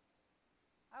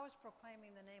I was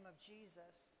proclaiming the name of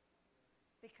Jesus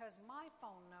because my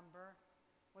phone number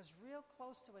was real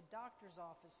close to a doctor's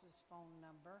office's phone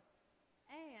number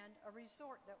and a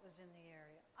resort that was in the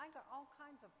area. I got all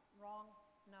kinds of wrong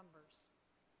numbers.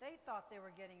 They thought they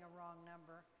were getting a wrong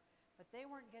number, but they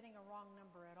weren't getting a wrong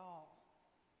number at all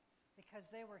because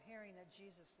they were hearing that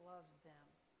Jesus loves them.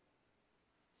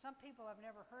 Some people have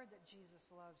never heard that Jesus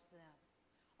loves them.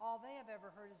 All they have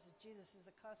ever heard is that Jesus is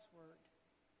a cuss word.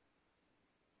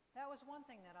 That was one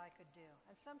thing that I could do.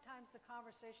 And sometimes the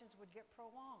conversations would get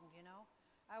prolonged,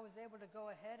 I was able to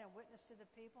go ahead and witness to the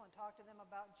people and talk to them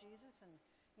about Jesus and,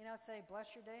 say,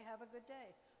 bless your day, have a good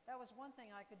day. That was one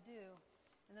thing I could do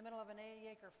in the middle of an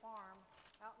 80-acre farm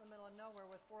out in the middle of nowhere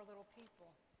with 4 little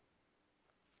people.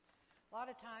 A lot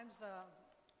of times,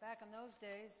 back in those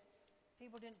days,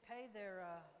 people didn't pay their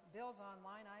bills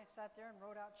online. I sat there and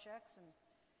wrote out checks and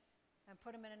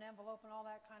put them in an envelope and all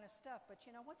that kind of stuff. But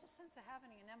what's the sense of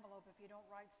having an envelope if you don't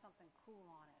write something cool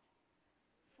on it?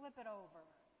 Flip it over.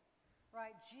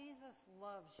 Right? Jesus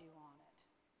loves you on it.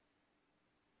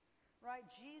 Right?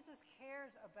 Jesus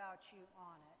cares about you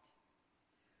on it.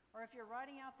 Or if you're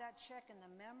writing out that check in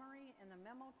the memo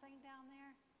thing down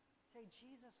there, say,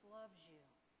 Jesus loves you.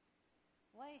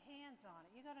 Lay hands on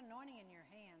it. You got anointing in your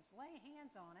hands. Lay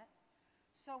hands on it.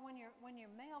 So when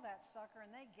you mail that sucker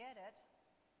and they get it,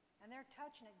 and they're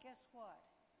touching it, guess what?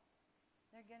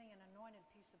 They're getting an anointed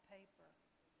piece of paper.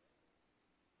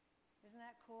 Isn't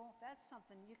that cool? That's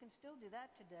something. You can still do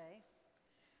that today.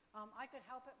 I could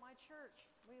help at my church.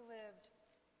 We lived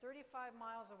 35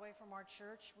 miles away from our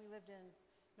church. We lived in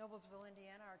Noblesville,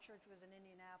 Indiana. Our church was in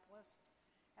Indianapolis.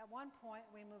 At one point,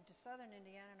 we moved to southern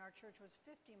Indiana, and our church was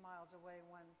 50 miles away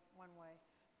one way.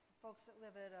 Folks that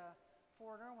live at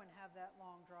Fort Irwin have that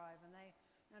long drive, and they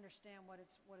understand what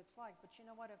it's like. But you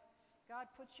know what? If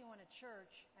God puts you in a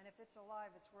church, and if it's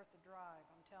alive, it's worth the drive,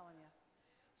 I'm telling you.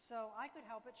 So I could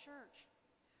help at church.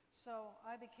 So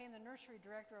I became the nursery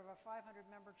director of a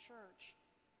 500-member church.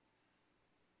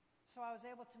 So I was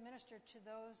able to minister to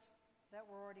those that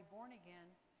were already born again.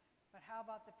 But how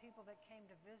about the people that came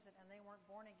to visit and they weren't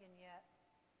born again yet?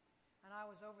 And I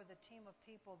was over the team of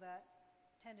people that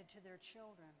tended to their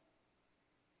children.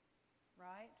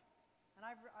 Right? And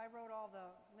I wrote all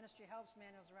the ministry helps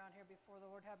manuals around here before the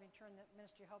Lord had me turn the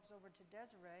ministry helps over to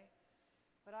Desiree.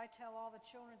 But I tell all the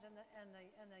children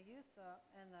and the youth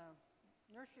and the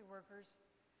nursery workers,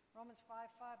 Romans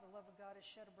 5:5, the love of God is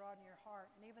shed abroad in your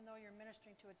heart. And even though you're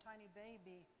ministering to a tiny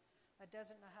baby that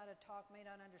doesn't know how to talk, may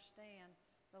not understand,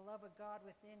 the love of God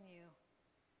within you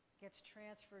gets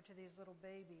transferred to these little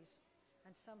babies.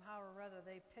 And somehow or other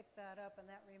they pick that up and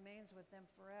that remains with them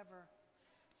forever.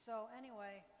 So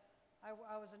anyway,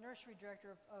 I was a nursery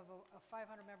director of a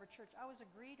 500-member church. I was a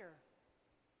greeter.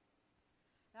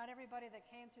 Not everybody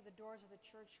that came through the doors of the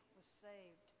church was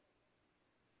saved.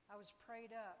 I was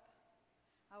prayed up.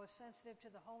 I was sensitive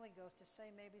to the Holy Ghost to say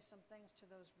maybe some things to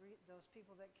those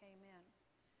people that came in.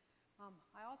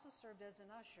 I also served as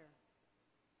an usher.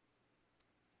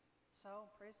 So,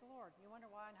 praise the Lord. You wonder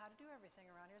why and how to do everything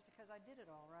around here. It's because I did it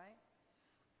all, right?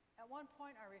 At one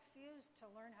point, I refused to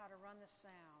learn how to run the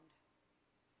sound.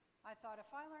 I thought, if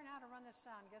I learn how to run the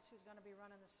sound, guess who's going to be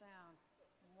running the sound?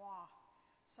 Moi.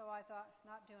 So I thought,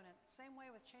 not doing it. Same way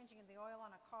with changing the oil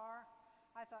on a car.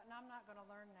 I thought, no, I'm not going to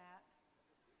learn that.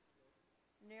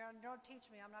 Don't teach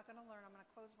me. I'm not going to learn. I'm going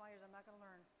to close my ears. I'm not going to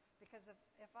learn. Because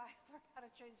if I learn how to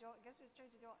change the oil, guess who's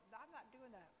changing the oil? I'm not doing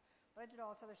that. But I did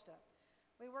all this other stuff.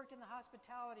 We worked in the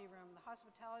hospitality room. The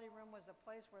hospitality room was a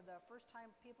place where the first time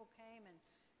people came and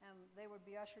they would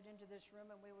be ushered into this room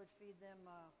and we would feed them,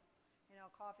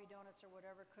 coffee, donuts, or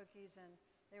whatever, cookies, and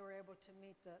they were able to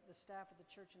meet the staff of the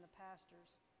church and the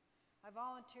pastors. I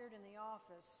volunteered in the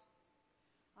office.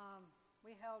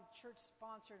 We held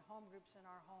church-sponsored home groups in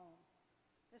our home.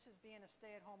 This is being a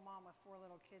stay-at-home mom with 4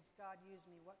 little kids. God used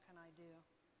me. What can I do?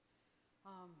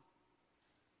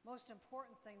 Most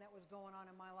important thing that was going on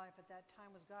in my life at that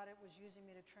time was God was using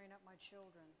me to train up my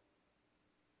children.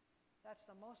 That's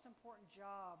the most important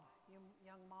job you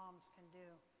young moms can do,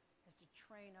 is to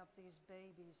train up these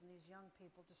babies and these young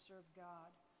people to serve God.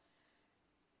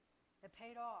 It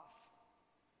paid off.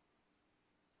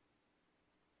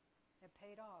 It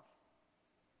paid off.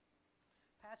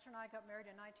 Pastor and I got married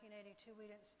in 1982. We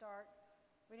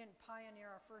didn't pioneer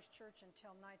our first church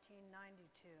until 1992.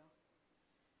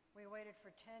 We waited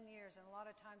for 10 years, and a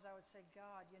lot of times I would say,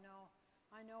 God,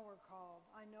 I know we're called.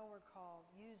 I know we're called.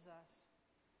 Use us.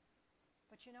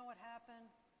 But you know what happened?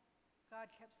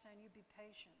 God kept saying, you be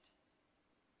patient.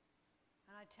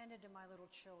 And I tended to my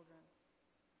little children.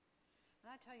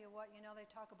 And I tell you what, they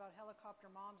talk about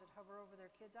helicopter moms that hover over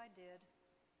their kids. I did.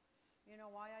 You know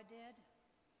why I did?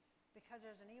 Because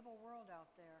there's an evil world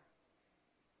out there.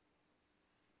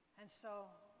 And so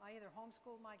I either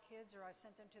homeschooled my kids or I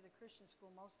sent them to the Christian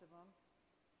school, most of them.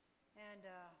 And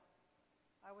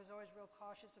I was always real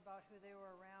cautious about who they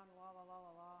were around,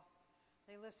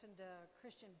 They listened to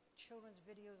Christian children's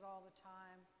videos all the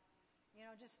time.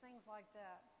 Just things like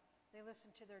that. They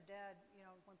listened to their dad.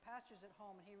 When pastor's at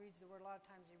home and he reads the word, a lot of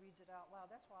times he reads it out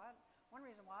loud. That's why one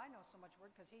reason why I know so much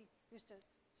word, because he used to,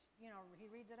 he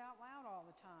reads it out loud all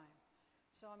the time.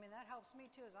 So, that helps me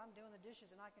too, as I'm doing the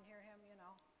dishes and I can hear him,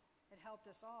 it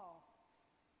helped us all.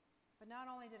 But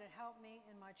not only did it help me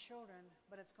and my children,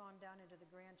 but it's gone down into the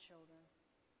grandchildren.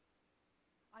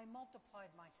 I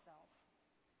multiplied myself.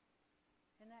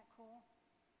 Isn't that cool?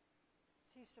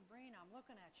 See, Sabrina, I'm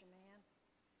looking at you, man.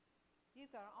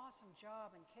 You've got an awesome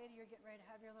job, and Katie, you're getting ready to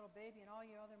have your little baby, and all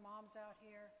your other moms out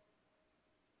here.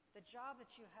 The job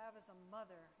that you have as a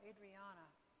mother, Adriana,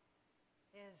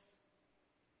 is,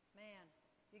 man,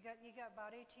 you got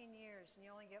about 18 years, and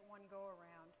you only get one go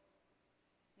around.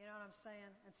 You know what I'm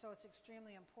saying? And so it's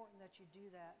extremely important that you do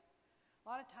that.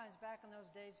 A lot of times back in those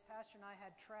days, Pastor and I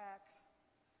had tracts,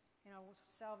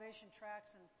 salvation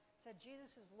tracts, and said,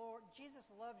 Jesus is Lord, Jesus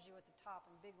loves you at the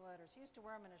top in big letters. He used to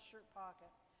wear them in his shirt pocket,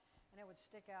 and it would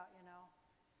stick out,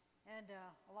 And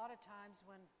a lot of times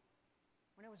when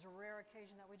it was a rare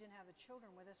occasion that we didn't have the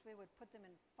children with us, we would put them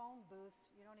in phone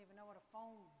booths. You don't even know what a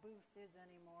phone booth is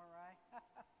anymore, right?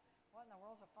 What in the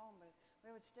world's a phone booth? We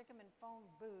would stick them in phone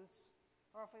booths,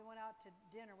 or if we went out to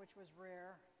dinner, which was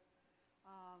rare,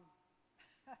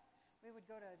 we would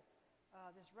go to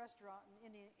this restaurant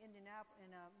in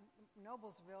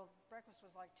Noblesville. Breakfast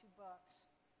was like $2.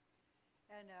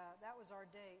 And that was our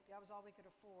date. That was all we could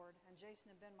afford. And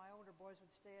Jason and Ben, my older boys,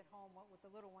 would stay at home with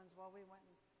the little ones while we went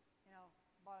and,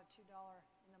 bought a $2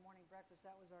 in the morning breakfast.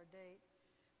 That was our date.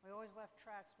 We always left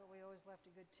tracts, but we always left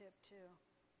a good tip too.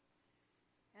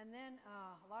 And then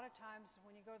a lot of times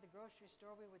when you go to the grocery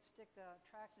store, we would stick the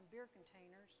tracts in beer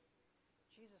containers.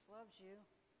 Jesus loves you.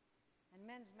 And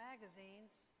men's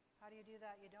magazines. How do you do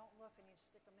that? You don't look and you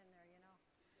stick them in there,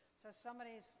 So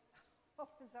somebody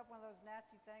opens up one of those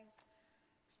nasty things,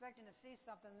 expecting to see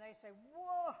something, and they say,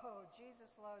 whoa,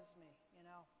 Jesus loves me,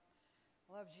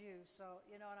 loves you. So,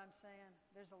 you know what I'm saying?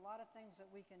 There's a lot of things that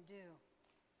we can do.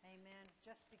 Amen.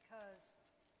 Just because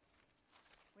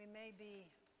we may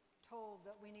be told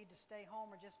that we need to stay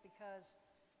home, or just because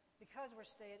we're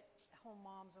stay-at-home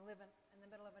moms and living in the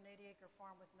middle of an 80-acre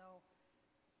farm with no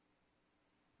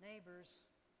neighbors,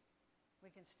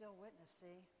 we can still witness,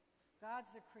 see? God's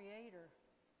the creator.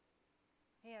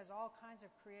 He has all kinds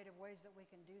of creative ways that we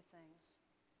can do things.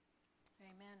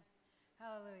 Amen.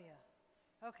 Hallelujah.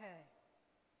 Okay.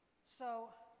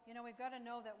 So, we've got to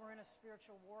know that we're in a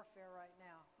spiritual warfare right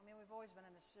now. We've always been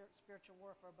in a spiritual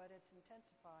warfare, but it's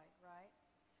intensified, right?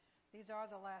 These are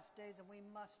the last days, and we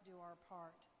must do our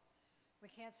part. We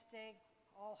can't stay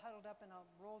all huddled up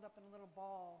rolled up in a little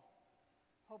ball,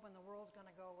 hoping the world's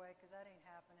going to go away, because that ain't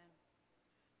happening.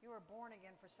 You were born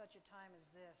again for such a time as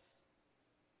this.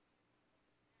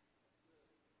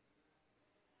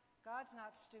 God's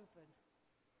not stupid.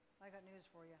 I got news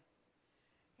for you.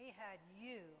 He had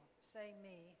you, say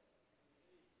me,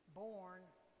 born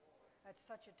at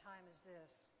such a time as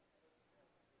this.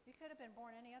 You could have been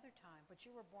born any other time, but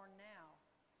you were born now.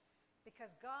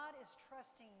 Because God is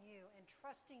trusting you and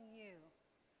trusting you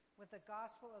with the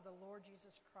gospel of the Lord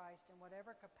Jesus Christ in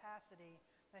whatever capacity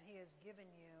that He has given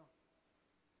you,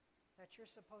 that you're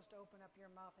supposed to open up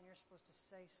your mouth and you're supposed to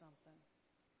say something.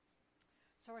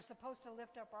 So we're supposed to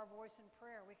lift up our voice in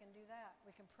prayer. We can do that.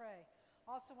 We can pray.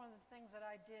 Also, one of the things that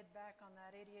I did back on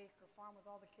that 80-acre farm with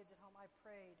all the kids at home, I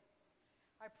prayed.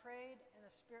 I prayed in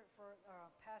the Spirit for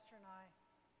Pastor and I,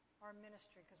 our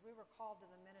ministry, because we were called to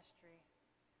the ministry.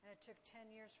 And it took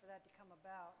 10 years for that to come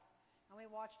about. And we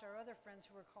watched our other friends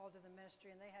who were called to the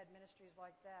ministry, and they had ministries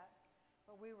like that.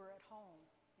 But we were at home.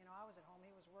 You know, I was at home.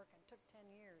 He was working. It took 10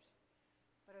 years.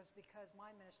 But it was because my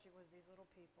ministry was these little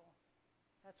people.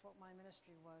 That's what my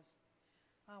ministry was.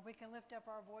 We can lift up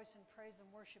our voice and praise and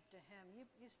worship to Him.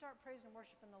 You start praising and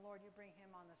worshiping the Lord, you bring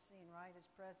Him on the scene, right? His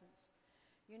presence.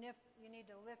 You need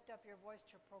to lift up your voice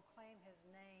to proclaim His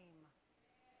name.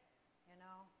 You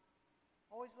know?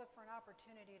 Always look for an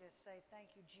opportunity to say,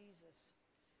 thank you, Jesus.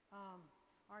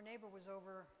 Our neighbor was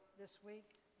over this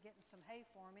week getting some hay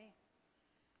for me.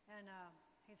 And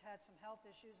he's had some health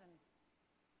issues. And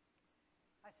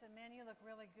I said, man, you look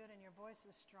really good and your voice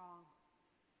is strong.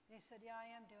 And he said, yeah, I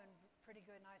am doing pretty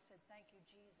good. And I said, thank you,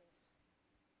 Jesus.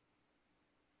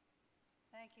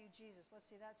 Thank you, Jesus. Let's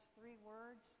see, that's 3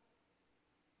 words.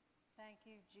 Thank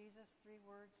you, Jesus, 3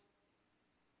 words.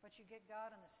 But you get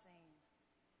God on the scene.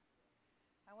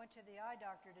 I went to the eye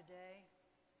doctor today,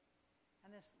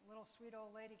 and this little sweet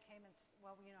old lady came and,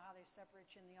 well, you know how they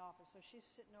separate you in the office. So she's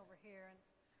sitting over here, and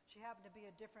she happened to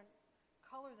be a different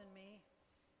color than me.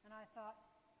 And I thought,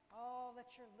 oh,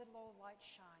 let your little old light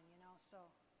shine, you know. So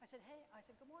I said, hey,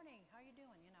 good morning. How you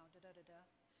doing? You know, da-da-da-da.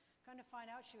 Come to find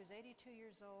out she was 82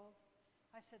 years old.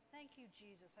 I said, thank you,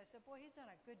 Jesus. I said, boy, He's done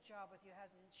a good job with you,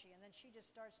 hasn't she? And then she just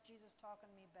starts Jesus talking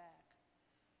to me back.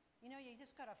 You know, you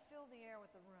just got to fill the air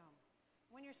with the room.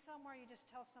 When you're somewhere, you just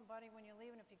tell somebody when you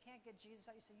leave, and if you can't get Jesus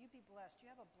out, you say, you be blessed.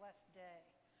 You have a blessed day.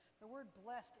 The word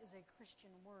blessed is a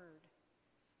Christian word.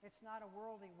 It's not a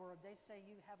worldly word. They say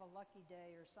you have a lucky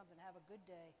day or something, have a good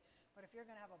day. But if you're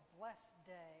going to have a blessed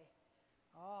day,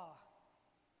 oh,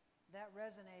 that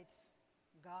resonates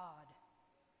God.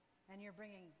 And you're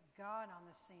bringing God on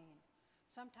the scene.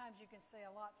 Sometimes you can say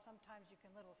a lot, sometimes you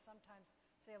can little, sometimes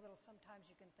say a little, sometimes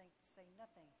you can say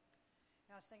nothing.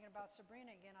 I was thinking about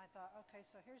Sabrina again. I thought, okay,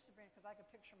 so here's Sabrina, because I could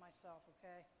picture myself,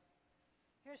 okay?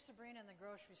 Here's Sabrina in the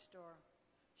grocery store.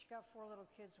 She got 4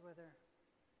 little kids with her.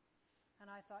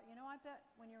 And I thought, you know, I bet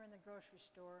when you're in the grocery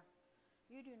store,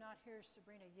 you do not hear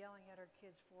Sabrina yelling at her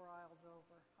kids 4 aisles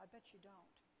over. I bet you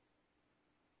don't.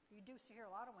 You do hear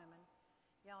a lot of women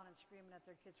yelling and screaming at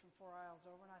their kids from 4 aisles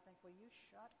over, and I think, well, you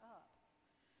shut up.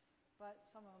 But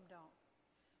some of them don't.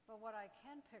 But what I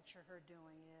can picture her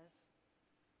doing is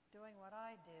doing what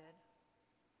I did.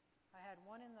 I had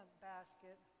 1 in the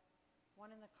basket,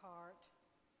 1 in the cart,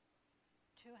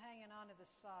 2 hanging onto the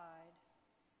side.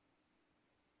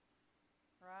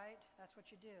 Right? That's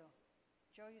what you do.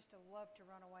 Joe used to love to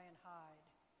run away and hide.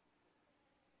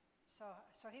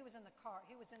 So he was in the cart.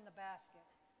 He was in the basket.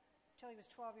 Till he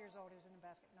was 12 years old, he was in the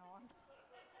basket. No,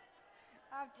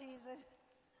 I'm teasing.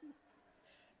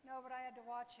 No, but I had to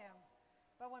watch him.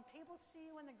 But when people see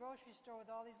you in the grocery store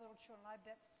with all these little children, I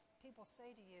bet people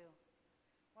say to you,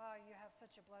 wow, you have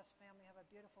such a blessed family, you have a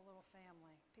beautiful little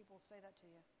family. People say that to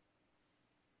you.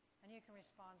 And you can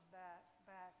respond back,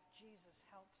 Jesus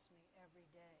helps me every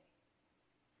day.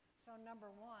 So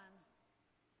number 1,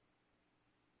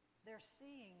 they're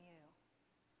seeing you.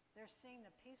 They're seeing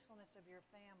the peacefulness of your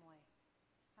family.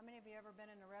 How many of you ever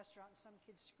been in a restaurant and some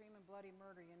kid's screaming bloody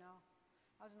murder, you know?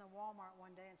 I was in a Walmart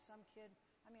one day and some kid,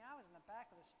 I was in the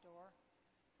back of the store,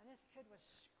 and this kid was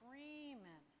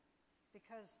screaming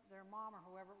because their mom or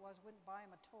whoever it was wouldn't buy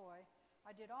him a toy.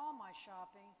 I did all my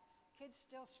shopping, kid's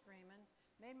still screaming,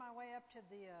 made my way up to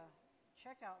the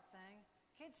checkout thing,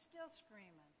 kid's still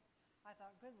screaming. I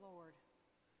thought, good Lord,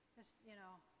 this,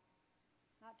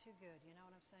 not too good, you know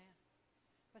what I'm saying?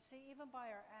 But see, even by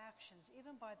our actions,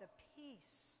 even by the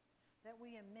peace that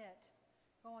we emit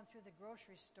going through the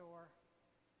grocery store,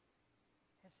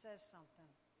 it says something.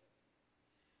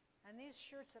 And these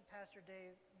shirts that Pastor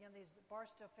Dave, these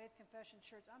Barstow Faith Confession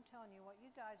shirts, I'm telling you what, you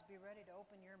guys be ready to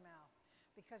open your mouth.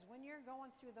 Because when you're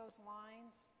going through those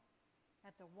lines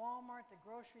at the Walmart, the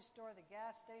grocery store, the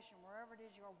gas station, wherever it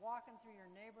is, you're walking through your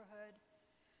neighborhood,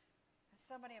 and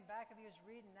somebody in back of you is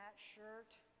reading that shirt,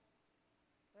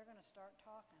 they're going to start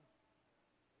talking.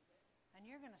 And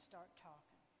you're going to start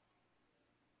talking.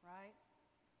 Right?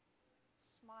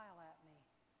 Smile at me.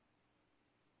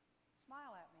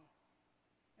 Smile at me.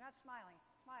 You're not smiling.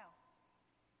 Smile.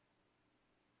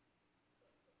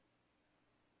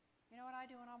 You know what I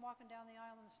do when I'm walking down the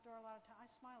aisle in the store a lot of times? I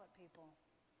smile at people.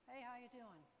 Hey, how you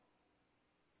doing?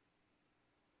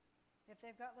 If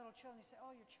they've got little children, you say,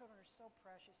 oh, your children are so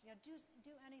precious.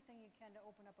 Do anything you can to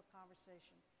open up a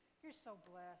conversation. You're so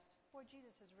blessed. Boy,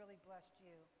 Jesus has really blessed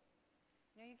you.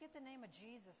 You get the name of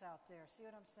Jesus out there. See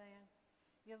what I'm saying?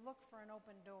 You look for an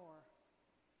open door.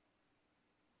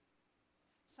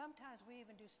 Sometimes we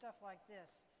even do stuff like this.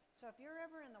 So if you're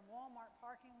ever in the Walmart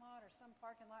parking lot or some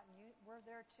parking lot and we're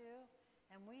there too,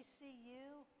 and we see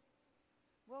you,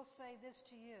 we'll say this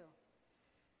to you.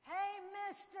 Hey,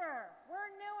 mister,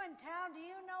 we're new in town. Do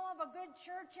you know of a good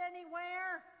church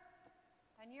anywhere?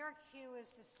 And your cue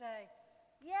is to say,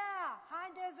 yeah, High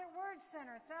Desert Word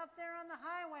Center. It's out there on the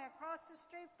highway across the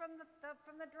street from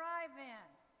the drive-in.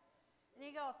 And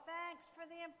you go, thanks for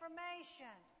the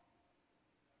information.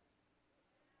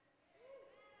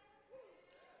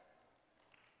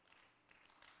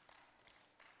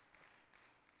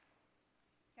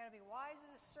 Got to be wise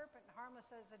as a serpent and harmless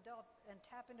as a dove and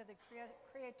tap into the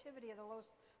creativity of the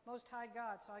Most High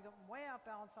God. So I go way out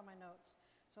balance on my notes.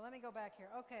 So let me go back here.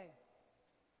 Okay.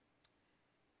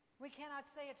 We cannot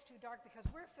say it's too dark because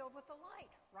we're filled with the light,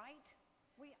 right?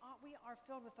 We are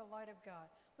filled with the light of God.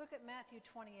 Look at Matthew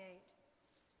 28,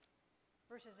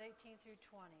 verses 18 through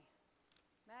 20.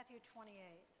 Matthew 28.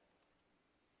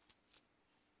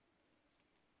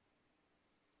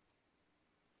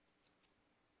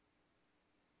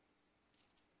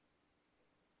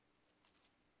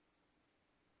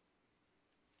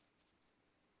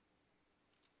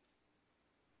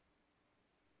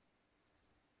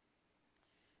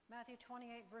 Matthew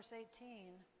 28, verse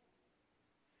 18.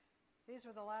 These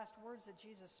were the last words that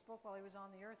Jesus spoke while he was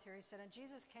on the earth here. He said, and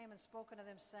Jesus came and spoke unto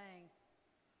them, saying,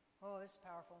 oh, this is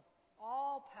powerful.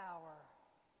 All power.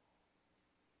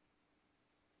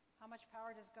 How much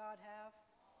power does God have?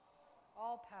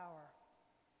 All power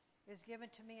is given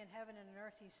to me in heaven and in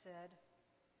earth, he said.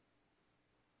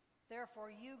 Therefore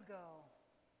you go,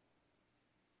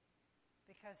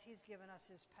 because he's given us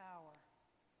his power.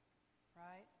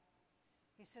 Right?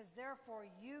 He says, therefore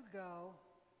you go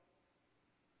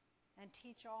and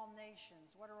teach all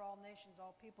nations. What are all nations?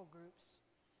 All people groups.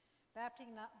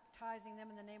 Baptizing them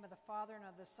in the name of the Father and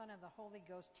of the Son and of the Holy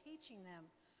Ghost, teaching them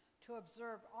to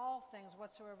observe all things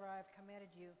whatsoever I have commanded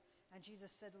you. And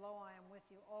Jesus said, lo, I am with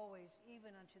you always,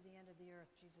 even unto the end of the earth,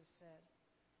 Jesus said.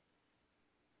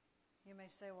 You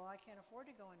may say, well, I can't afford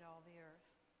to go into all the earth.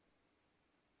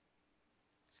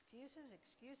 Excuses,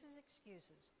 excuses,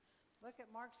 excuses. Look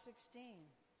at Mark 16.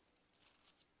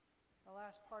 The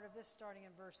last part of this starting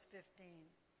in verse 15.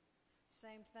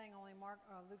 Same thing, only Mark's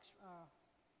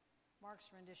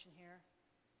rendition here.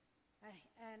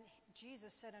 And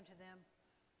Jesus said unto them,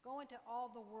 go into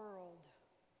all the world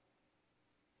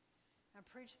and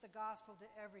preach the gospel to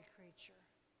every creature.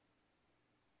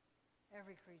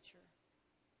 Every creature.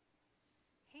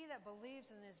 He that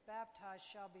believes and is baptized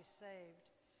shall be saved,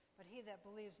 but he that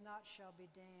believes not shall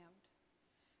be damned.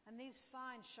 And these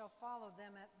signs shall follow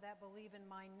them that believe in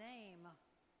my name.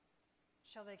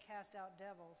 Shall they cast out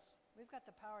devils? We've got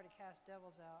the power to cast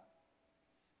devils out.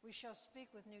 We shall speak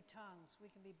with new tongues.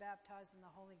 We can be baptized in the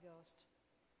Holy Ghost.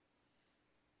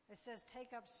 It says,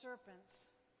 take up serpents.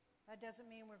 That doesn't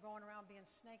mean we're going around being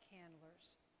snake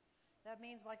handlers. That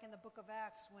means like in the book of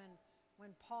Acts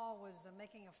when Paul was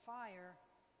making a fire,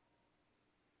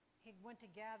 he went to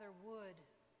gather wood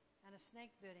and a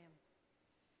snake bit him.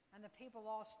 And the people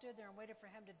all stood there and waited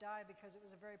for him to die because it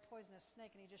was a very poisonous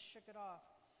snake, and he just shook it off.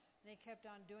 And he kept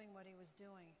on doing what he was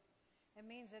doing. It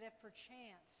means that if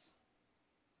perchance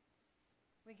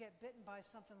we get bitten by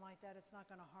something like that, it's not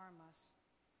going to harm us.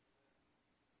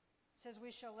 It says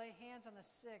we shall lay hands on the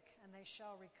sick and they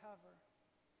shall recover.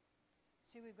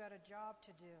 See, we've got a job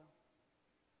to do.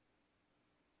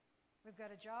 We've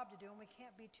got a job to do, and we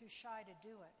can't be too shy to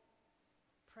do it.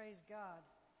 Praise God.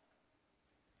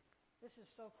 This is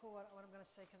so cool what I'm going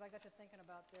to say, because I got to thinking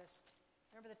about this.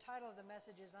 Remember, the title of the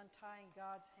message is Untying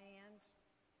God's Hands.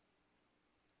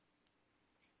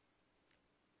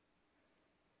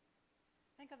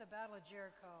 Think of the Battle of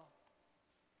Jericho.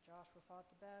 Joshua fought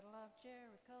the Battle of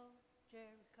Jericho.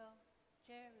 Jericho,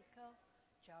 Jericho.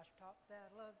 Joshua taught the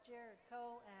battle of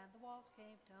Jericho, and the walls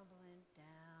came tumbling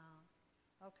down.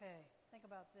 Okay, think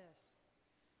about this.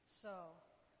 So,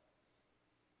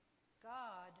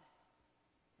 God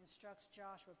instructs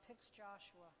Joshua, picks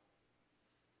Joshua,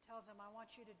 tells him, I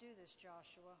want you to do this,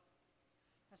 Joshua.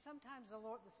 Now sometimes the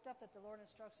stuff that the Lord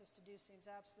instructs us to do seems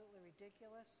absolutely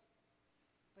ridiculous,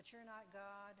 but you're not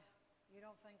God. You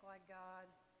don't think like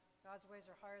God. God's ways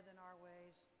are higher than our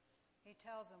ways. He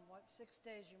tells them, 6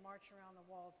 days you march around the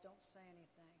walls, don't say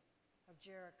anything of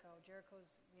Jericho. Jericho's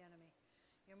the enemy.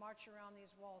 You march around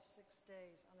these walls 6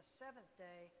 days. On the 7th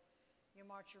day, you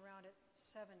march around it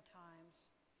 7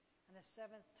 times. And the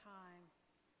 7th time,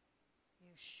 you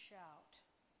shout.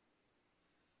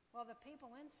 Well, the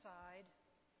people inside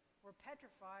were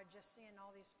petrified just seeing all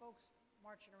these folks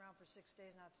marching around for 6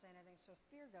 days not saying anything, so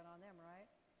fear got on them, right?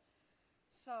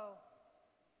 So,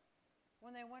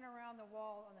 when they went around the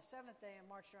wall on the 7th day and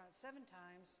marched around it 7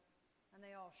 times, and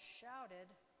they all shouted,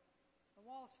 the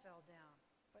walls fell down.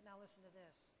 But now listen to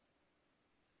this.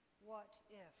 What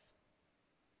if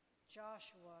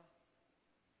Joshua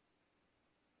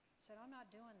said, I'm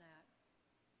not doing that.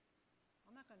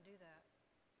 I'm not going to do that.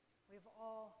 We've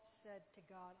all said to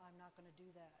God, I'm not going to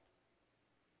do that.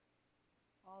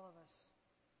 All of us.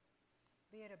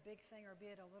 Be it a big thing or be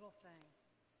it a little thing.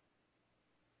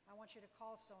 I want you to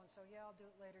call so-and-so. Yeah, I'll do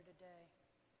it later today.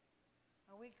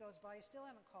 A week goes by, you still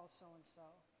haven't called so-and-so.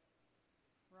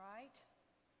 Right?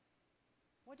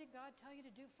 What did God tell you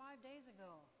to do 5 days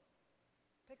ago?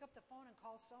 Pick up the phone and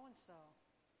call so-and-so.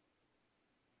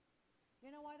 You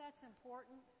know why that's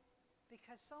important?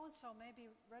 Because so-and-so may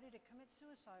be ready to commit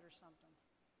suicide or something.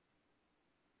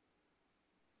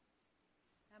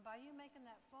 And by you making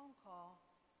that phone call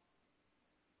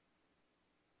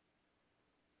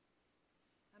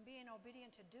and being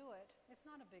obedient to do it, it's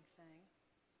not a big thing.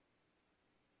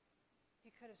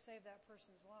 You could have saved that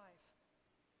person's life.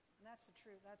 And that's the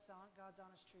truth. That's God's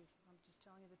honest truth. I'm just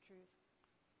telling you the truth.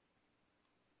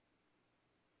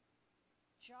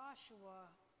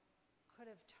 Joshua could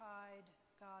have tied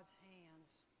God's hands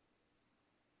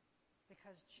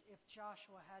because if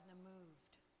Joshua hadn't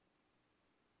moved,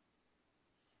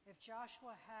 if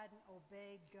Joshua hadn't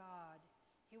obeyed God,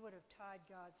 he would have tied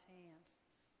God's hands.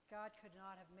 God could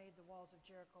not have made the walls of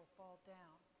Jericho fall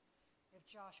down if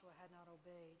Joshua had not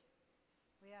obeyed.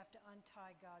 We have to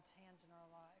untie God's hands in our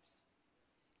lives.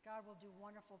 God will do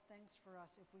wonderful things for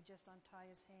us if we just untie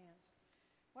his hands.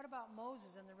 What about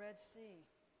Moses in the Red Sea?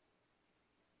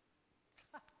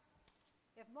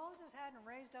 If Moses hadn't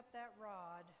raised up that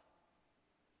rod,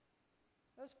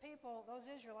 those people, those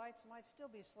Israelites might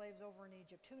still be slaves over in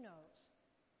Egypt. Who knows?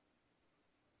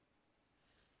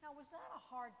 Now, was that a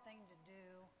hard thing to do?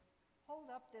 Hold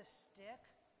up this stick.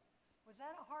 Was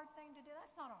that a hard thing to do?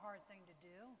 That's not a hard thing to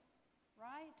do,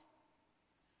 right?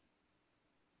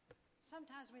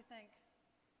 Sometimes we think,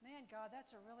 man, God,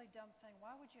 that's a really dumb thing.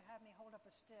 Why would you have me hold up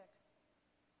a stick?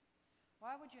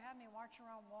 Why would you have me march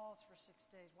around walls for 6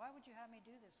 days? Why would you have me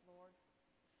do this, Lord?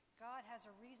 God has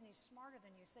a reason. He's smarter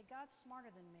than you. Say, God's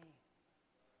smarter than me.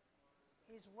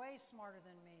 He's way smarter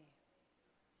than me.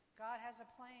 God has a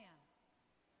plan.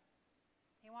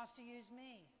 He wants to use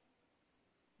me.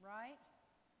 Right?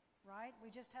 Right? We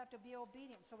just have to be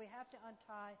obedient. So we have to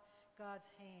untie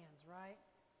God's hands, right?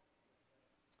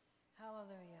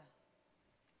 Hallelujah.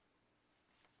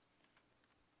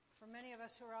 For many of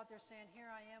us who are out there saying, here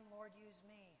I am, Lord, use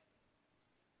me.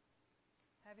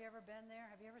 Have you ever been there?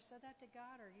 Have you ever said that to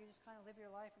God? Or you just kind of live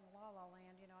your life in la-la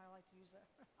land? You know, I like to use that.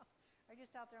 Are you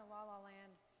just out there in la-la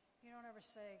land? You don't ever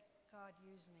say, God,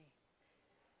 use me.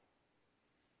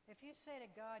 If you say to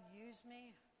God, use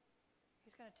me,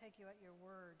 he's going to take you at your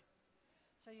word.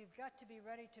 So you've got to be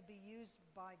ready to be used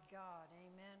by God.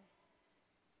 Amen.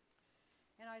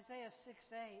 In Isaiah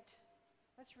 6:8,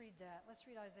 let's read that. Let's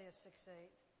read Isaiah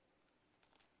 6:8.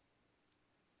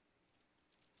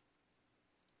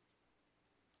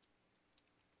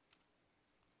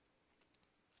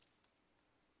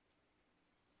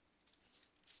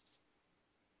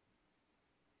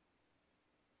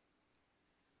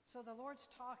 So the Lord's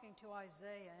talking to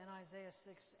Isaiah in Isaiah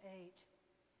 6:8.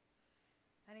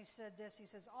 And he said this, he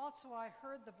says, also I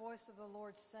heard the voice of the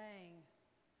Lord saying,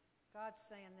 God's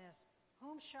saying this,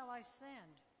 whom shall I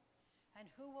send? And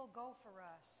who will go for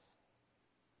us?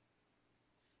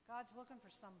 God's looking for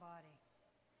somebody.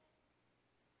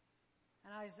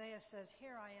 And Isaiah says,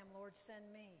 here I am, Lord,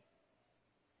 send me.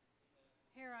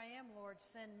 Here I am, Lord,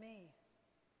 send me.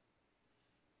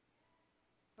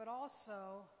 But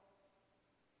also,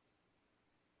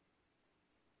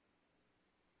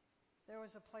 There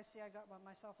was a place, see, I got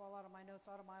myself all out of my notes,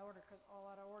 all out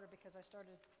of order because I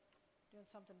started doing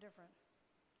something different.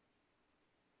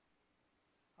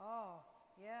 Oh,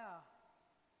 yeah.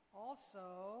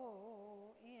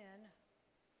 Also,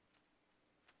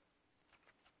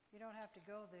 you don't have to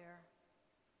go there.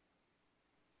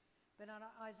 But on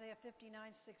Isaiah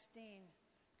 59:16,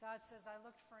 God says, I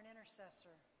looked for an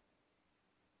intercessor.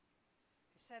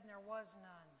 He said, and there was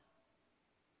none.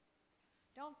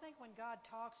 Don't think when God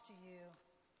talks to you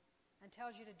and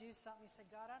tells you to do something, you say,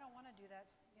 God, I don't want to do that.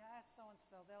 Yeah, ask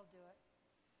so-and-so, they'll do it.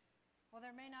 Well,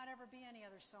 there may not ever be any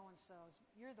other so-and-sos.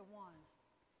 You're the one.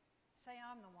 Say,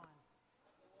 I'm the one.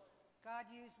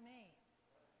 God, use me.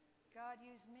 God,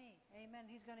 use me. Amen.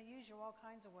 He's going to use you all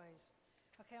kinds of ways.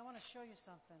 Okay, I want to show you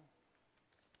something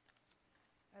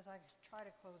as I try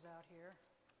to close out here.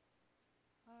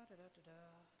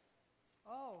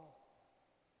 Oh,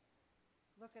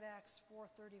 look at Acts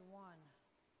 4:31.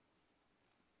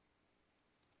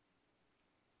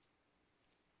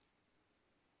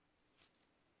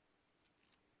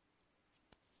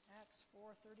 Acts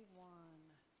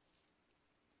 4:31.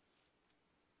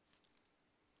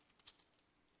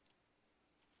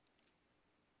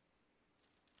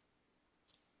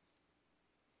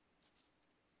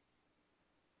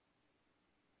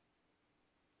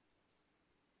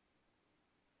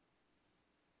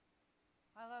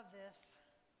 I love this.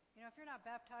 You know, if you're not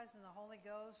baptized in the Holy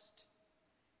Ghost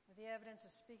with the evidence of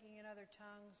speaking in other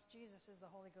tongues, Jesus is the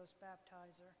Holy Ghost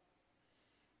baptizer.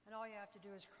 And all you have to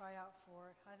do is cry out for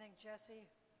it. I think Jesse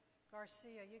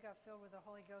Garcia, you got filled with the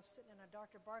Holy Ghost sitting in a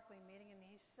Dr. Barkley meeting, and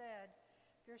he said,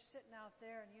 if you're sitting out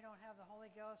there and you don't have the Holy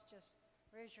Ghost, just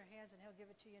raise your hands and he'll give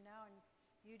it to you now. And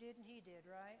you did and he did,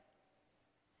 right?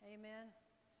 Amen.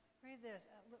 Read this.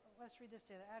 Let's read this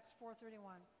together. Acts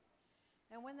 4:31.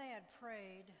 And when they had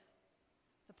prayed,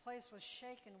 the place was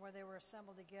shaken where they were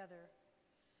assembled together,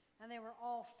 and they were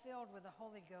all filled with the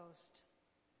Holy Ghost.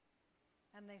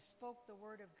 And they spoke the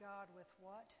word of God with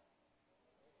what?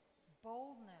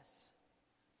 Boldness.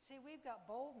 See, we've got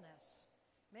boldness.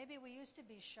 Maybe we used to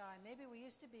be shy. Maybe we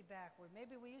used to be backward.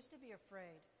 Maybe we used to be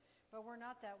afraid. But we're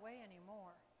not that way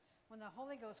anymore. When the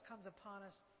Holy Ghost comes upon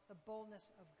us, the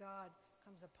boldness of God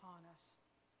comes upon us.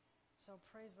 So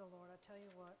praise the Lord. I tell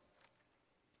you what.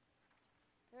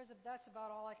 That's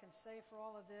about all I can say for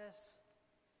all of this.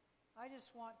 I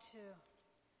just want to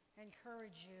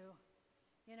encourage you.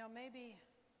 You know, maybe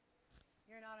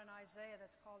you're not an Isaiah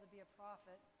that's called to be a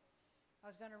prophet. I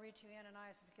was going to read to you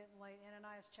Ananias. It's getting late.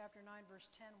 Ananias chapter 9,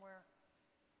 verse 10, where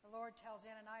the Lord tells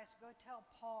Ananias, go tell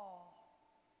Paul.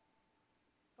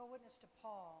 Go witness to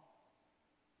Paul.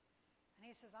 And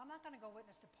he says, I'm not going to go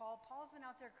witness to Paul. Paul's been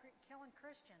out there killing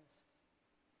Christians.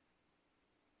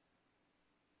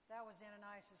 That was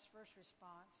Ananias' first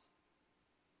response.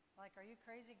 Like, are you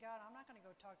crazy, God? I'm not going to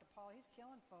go talk to Paul. He's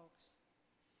killing folks.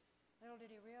 Little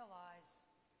did he realize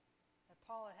that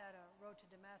Paul had a road to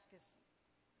Damascus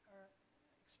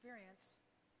experience,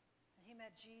 and he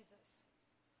met Jesus.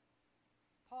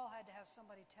 Paul had to have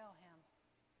somebody tell him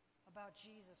about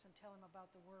Jesus and tell him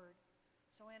about the Word.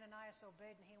 So Ananias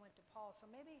obeyed, and he went to Paul. So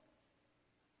maybe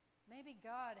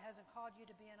God hasn't called you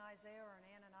to be an Isaiah or an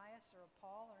Ananias or a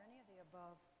Paul or any of the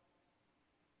above.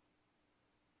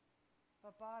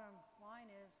 But bottom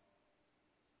line is,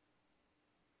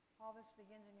 all this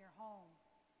begins in your home,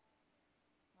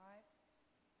 right?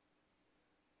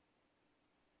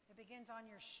 It begins on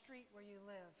your street where you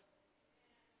live.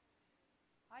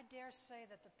 I dare say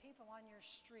that the people on your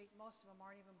street, most of them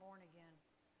aren't even born again.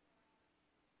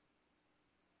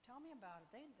 Tell me about it.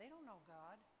 They don't know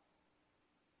God,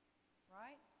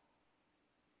 right?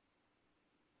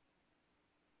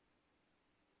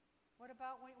 What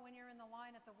about when you're in the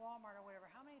line at the Walmart or whatever?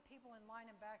 How many people in line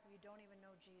in back of you don't even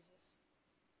know Jesus?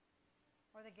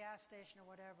 Or the gas station or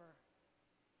whatever?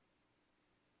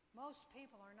 Most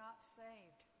people are not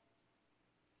saved.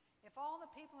 If all the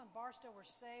people in Barstow were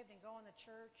saved and going to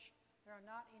church, there are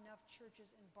not enough churches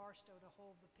in Barstow to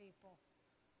hold the people.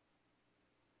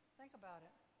 Think about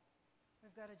it.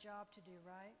 We've got a job to do,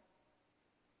 right?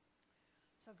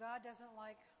 So God doesn't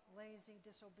like lazy,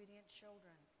 disobedient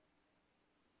children.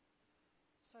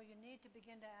 So you need to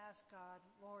begin to ask God,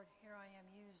 Lord, here I am,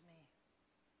 use me.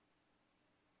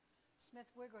 Smith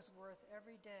Wigglesworth,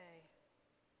 every day,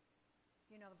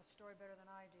 you know the story better than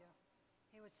I do.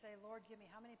 He would say, Lord, give me,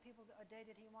 how many people a day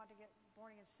did he want to get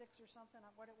born again? 6 or something?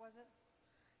 What was it?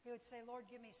 He would say,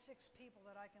 Lord, give me 6 people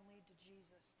that I can lead to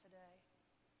Jesus today.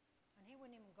 And he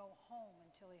wouldn't even go home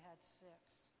until he had 6.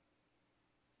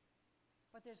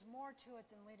 But there's more to it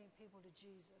than leading people to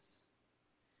Jesus.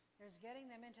 There's getting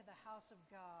them into the house of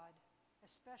God,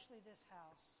 especially this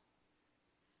house.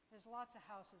 There's lots of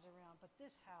houses around, but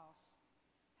this house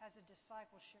has a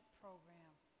discipleship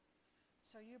program.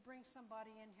 So you bring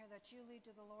somebody in here that you lead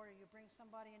to the Lord, or you bring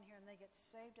somebody in here and they get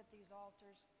saved at these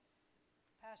altars,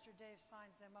 Pastor Dave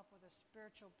signs them up with a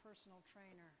spiritual personal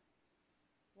trainer,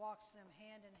 walks them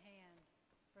hand in hand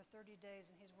for 30 days,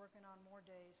 and he's working on more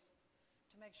days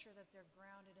to make sure that they're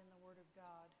grounded in the Word of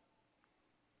God.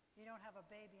 You don't have a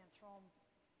baby and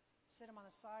sit them on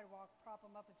the sidewalk, prop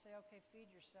them up and say, okay, feed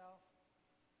yourself.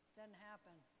 Doesn't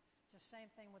happen. It's the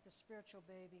same thing with the spiritual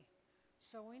baby.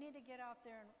 So we need to get out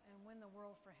there and win the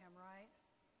world for Him, right?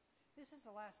 This is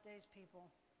the last days, people.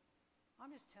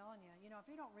 I'm just telling you, if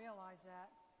you don't realize that,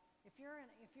 if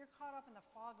you're caught up in the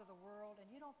fog of the world and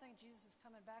you don't think Jesus is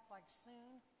coming back like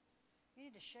soon, you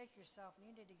need to shake yourself and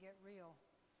you need to get real.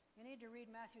 You need to read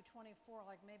Matthew 24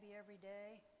 like maybe every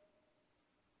day.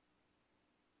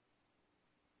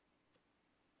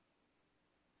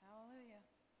 Hallelujah.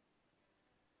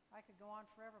 I could go on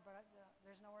forever, but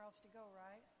there's nowhere else to go,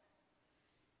 right?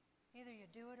 Either you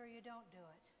do it or you don't do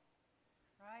it,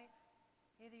 right?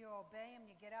 Either you obey Him,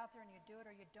 you get out there and you do it,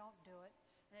 or you don't do it.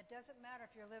 And it doesn't matter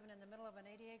if you're living in the middle of an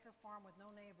 80-acre farm with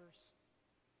no neighbors.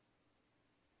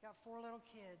 Got 4 little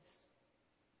kids.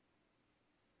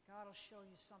 God will show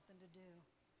you something to do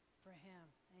for Him.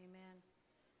 Amen.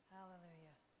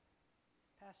 Hallelujah.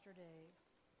 Pastor Dave.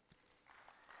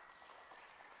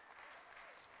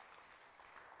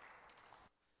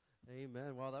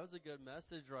 Amen. Wow, that was a good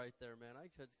message right there, man.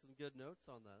 I took some good notes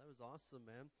on that. That was awesome,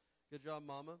 man. Good job,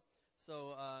 Mama.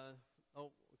 So,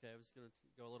 okay, I was going to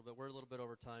go a little bit. We're a little bit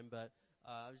over time, but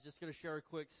I was just going to share a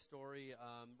quick story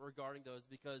regarding those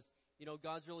because,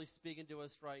 God's really speaking to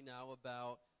us right now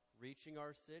about reaching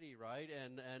our city, right?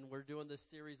 And we're doing this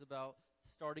series about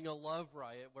starting a love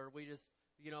riot where we just,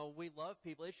 we love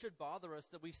people. It should bother us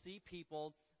that we see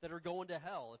people that are going to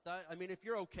hell. If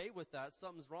you're okay with that,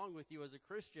 something's wrong with you as a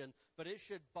Christian, but it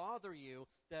should bother you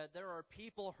that there are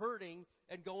people hurting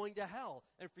and going to hell.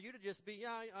 And for you to just be,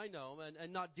 yeah, I know,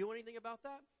 and not do anything about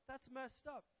that, that's messed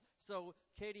up. So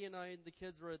Katie and I and the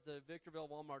kids were at the Victorville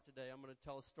Walmart today. I'm going to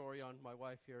tell a story on my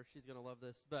wife here. She's going to love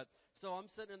this. So I'm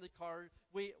sitting in the car.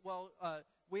 We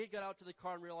had got out to the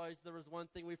car and realized there was one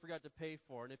thing we forgot to pay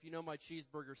for. And if you know my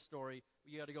cheeseburger story,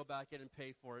 you got to go back in and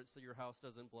pay for it so your house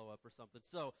doesn't blow up or something.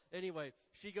 So anyway,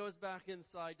 she goes back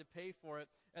inside to pay for it.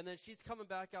 And then she's coming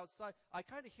back outside. I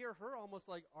kind of hear her almost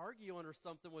like arguing or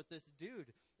something with this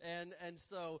dude. And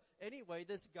so anyway,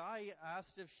 this guy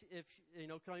asked if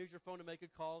can I use your phone to make a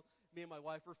call? Me and my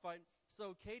wife were fighting.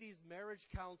 So Katie's marriage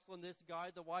counseling this guy.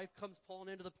 The wife comes pulling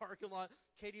into the parking lot.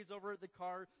 Katie's over at the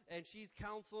car and she's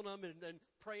counseling him and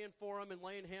praying for him and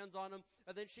laying hands on him.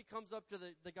 And then she comes up to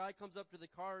the guy comes up to the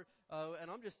car, and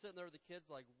I'm just sitting there with the kids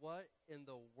like, what in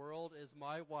the world is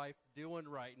my wife doing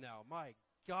right now? My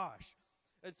gosh.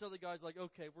 And so the guy's like,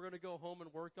 okay, we're going to go home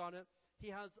and work on it. He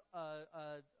has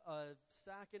a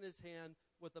sack in his hand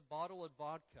with a bottle of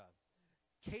vodka.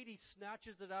 Katie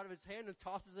snatches it out of his hand and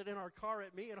tosses it in our car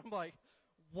at me. And I'm like,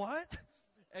 what?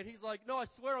 And he's like, no, I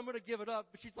swear I'm going to give it up.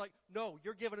 But she's like, no,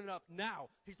 you're giving it up now.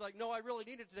 He's like, no, I really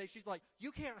need it today. She's like, you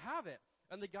can't have it.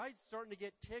 And the guy's starting to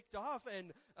get ticked off.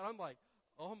 And I'm like,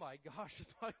 oh my gosh,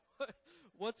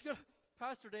 what's going to,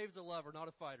 Pastor Dave's a lover, not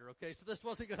a fighter. Okay. So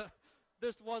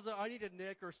I needed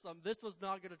Nick or something. This was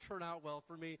not going to turn out well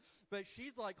for me. But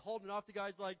she's like holding off. The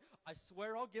guy's like, I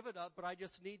swear I'll give it up, but I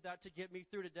just need that to get me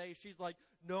through today. She's like,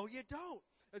 no, you don't.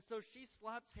 And so she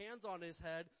slaps hands on his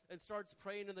head and starts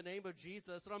praying in the name of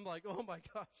Jesus. And I'm like, oh my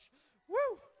gosh.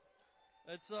 Woo!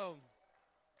 And so,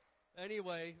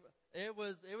 anyway, it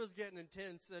was getting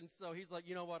intense. And so he's like,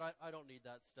 you know what? I don't need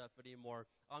that stuff anymore.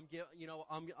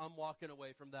 I'm walking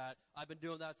away from that. I've been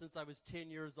doing that since I was 10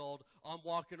 years old. I'm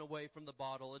walking away from the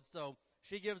bottle. And so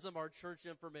she gives him our church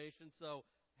information. So,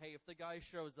 hey, if the guy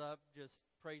shows up, just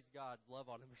praise God, love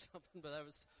on him or something. But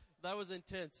that was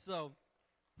intense. So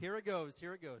here it goes. He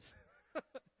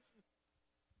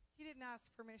didn't ask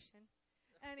permission.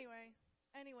 Anyway,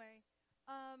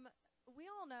 we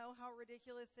all know how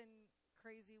ridiculous and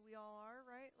crazy we all are,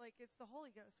 right? Like, it's the Holy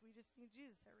Ghost. We just need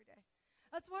Jesus every day.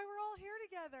 That's why we're all here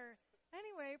together.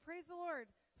 Anyway, praise the Lord.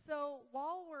 So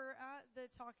while we're at the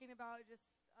talking about just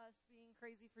us being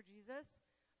crazy for Jesus,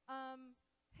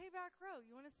 hey, back row,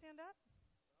 you want to stand up?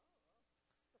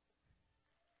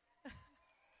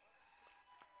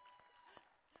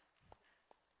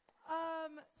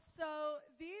 So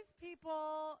these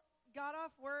people got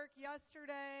off work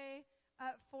yesterday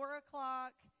at 4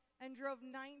 o'clock and drove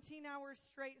 19 hours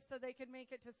straight so they could make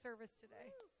it to service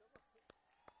today.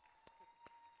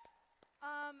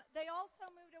 They also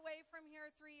moved away from here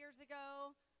 3 years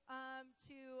ago.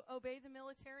 to obey the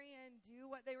military and do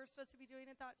what they were supposed to be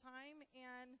doing at that time.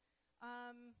 And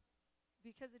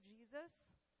because of Jesus,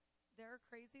 they're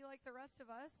crazy like the rest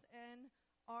of us, and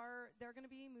they're going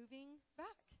to be moving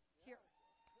back here.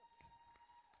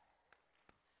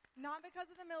 Not because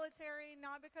of the military,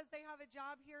 not because they have a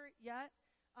job here yet,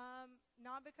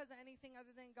 not because of anything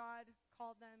other than God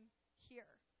called them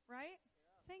here, right?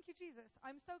 Yeah. Thank you, Jesus.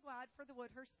 I'm so glad for the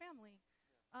Woodhurst family.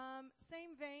 Yeah.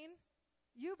 Same vein,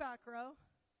 you back row.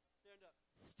 Stand up.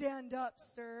 Stand up,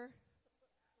 sir.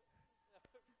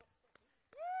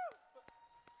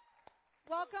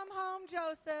 Welcome home,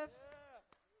 Joseph. Yeah.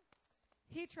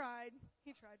 He tried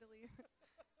to leave.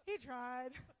 He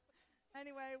tried.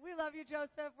 Anyway, we love you,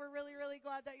 Joseph. We're really, really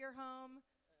glad that you're home.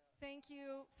 Thank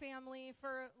you, family,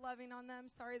 for loving on them.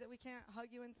 Sorry that we can't hug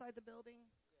you inside the building.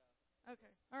 Yeah.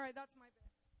 Okay. All right, that's my bit.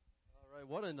 All right,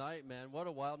 what a night, man. What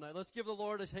a wild night. Let's give the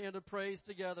Lord a hand of praise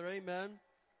together. Amen.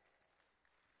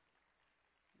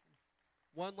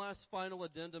 One last final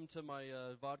addendum to my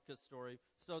vodka story.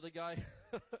 So the guy,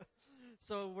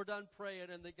 so we're done praying,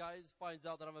 and the guy finds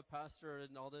out that I'm a pastor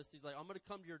and all this. He's like, I'm going to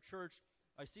come to your church.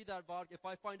 I see that vodka. If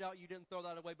I find out you didn't throw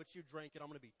that away, but you drank it, I'm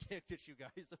going to be ticked at you guys.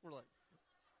 And we're like,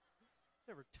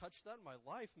 never touched that in my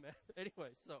life, man.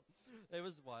 Anyway, so it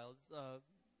was wild.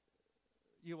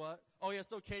 You what? Oh yeah,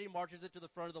 so Katie marches it to the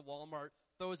front of the Walmart,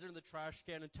 throws it in the trash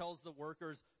can, and tells the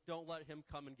workers, don't let him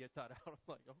come and get that out. I'm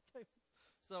like, okay.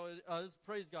 So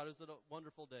praise God, it was a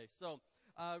wonderful day. So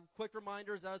quick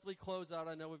reminders as we close out.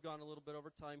 I know we've gone a little bit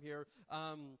over time here.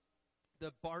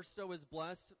 The Barstow is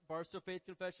Blessed, Barstow Faith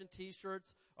Confession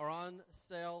t-shirts are on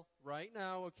sale right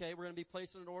now. Okay, we're going to be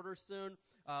placing an order soon.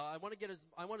 I want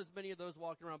as many of those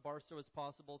walking around Barstow as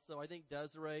possible. So I think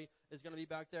Desiree is going to be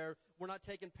back there. We're not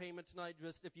taking payment tonight.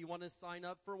 Just if you want to sign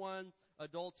up for one,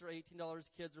 adults are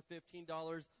 $18, kids are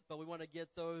 $15. But we want to get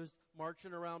those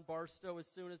marching around Barstow as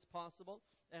soon as possible.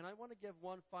 And I want to give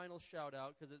one final shout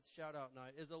out because it's shout out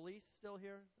night. Is Elise still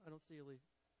here? I don't see Elise.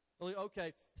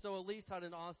 Okay, so Elise had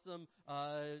an awesome,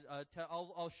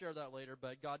 I'll share that later,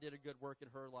 but God did a good work in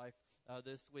her life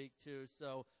this week too.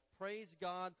 So praise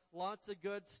God, lots of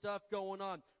good stuff going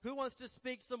on. Who wants to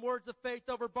speak some words of faith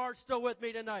over Barstow with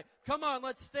me tonight? Come on,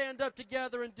 let's stand up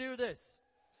together and do this.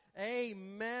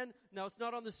 Amen. Now it's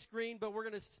not on the screen, but we're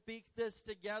going to speak this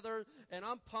together, and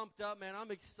I'm pumped up, man.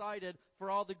 I'm excited for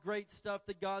all the great stuff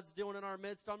that God's doing in our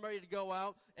midst. I'm ready to go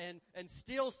out and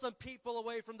steal some people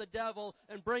away from the devil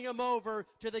and bring them over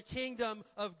to the kingdom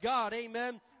of God.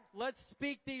 Amen. Let's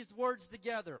speak these words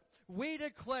together. We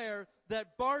declare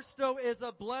that Barstow is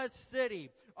a blessed city.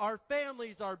 Our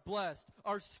families are blessed.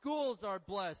 Our schools are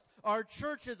blessed. Our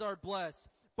churches are blessed.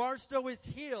 Barstow is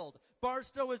healed.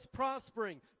 Barstow is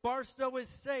prospering. Barstow is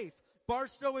safe.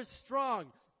 Barstow is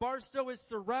strong. Barstow is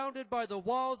surrounded by the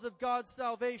walls of God's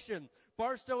salvation.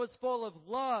 Barstow is full of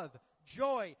love,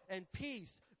 joy, and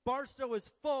peace. Barstow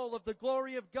is full of the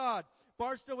glory of God.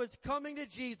 Barstow is coming to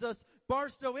Jesus.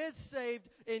 Barstow is saved.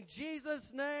 In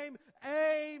Jesus' name,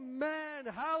 amen.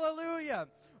 Hallelujah.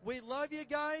 We love you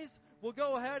guys. We'll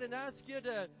go ahead and ask you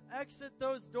to exit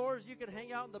those doors. You can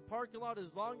hang out in the parking lot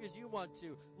as long as you want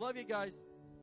to. Love you guys.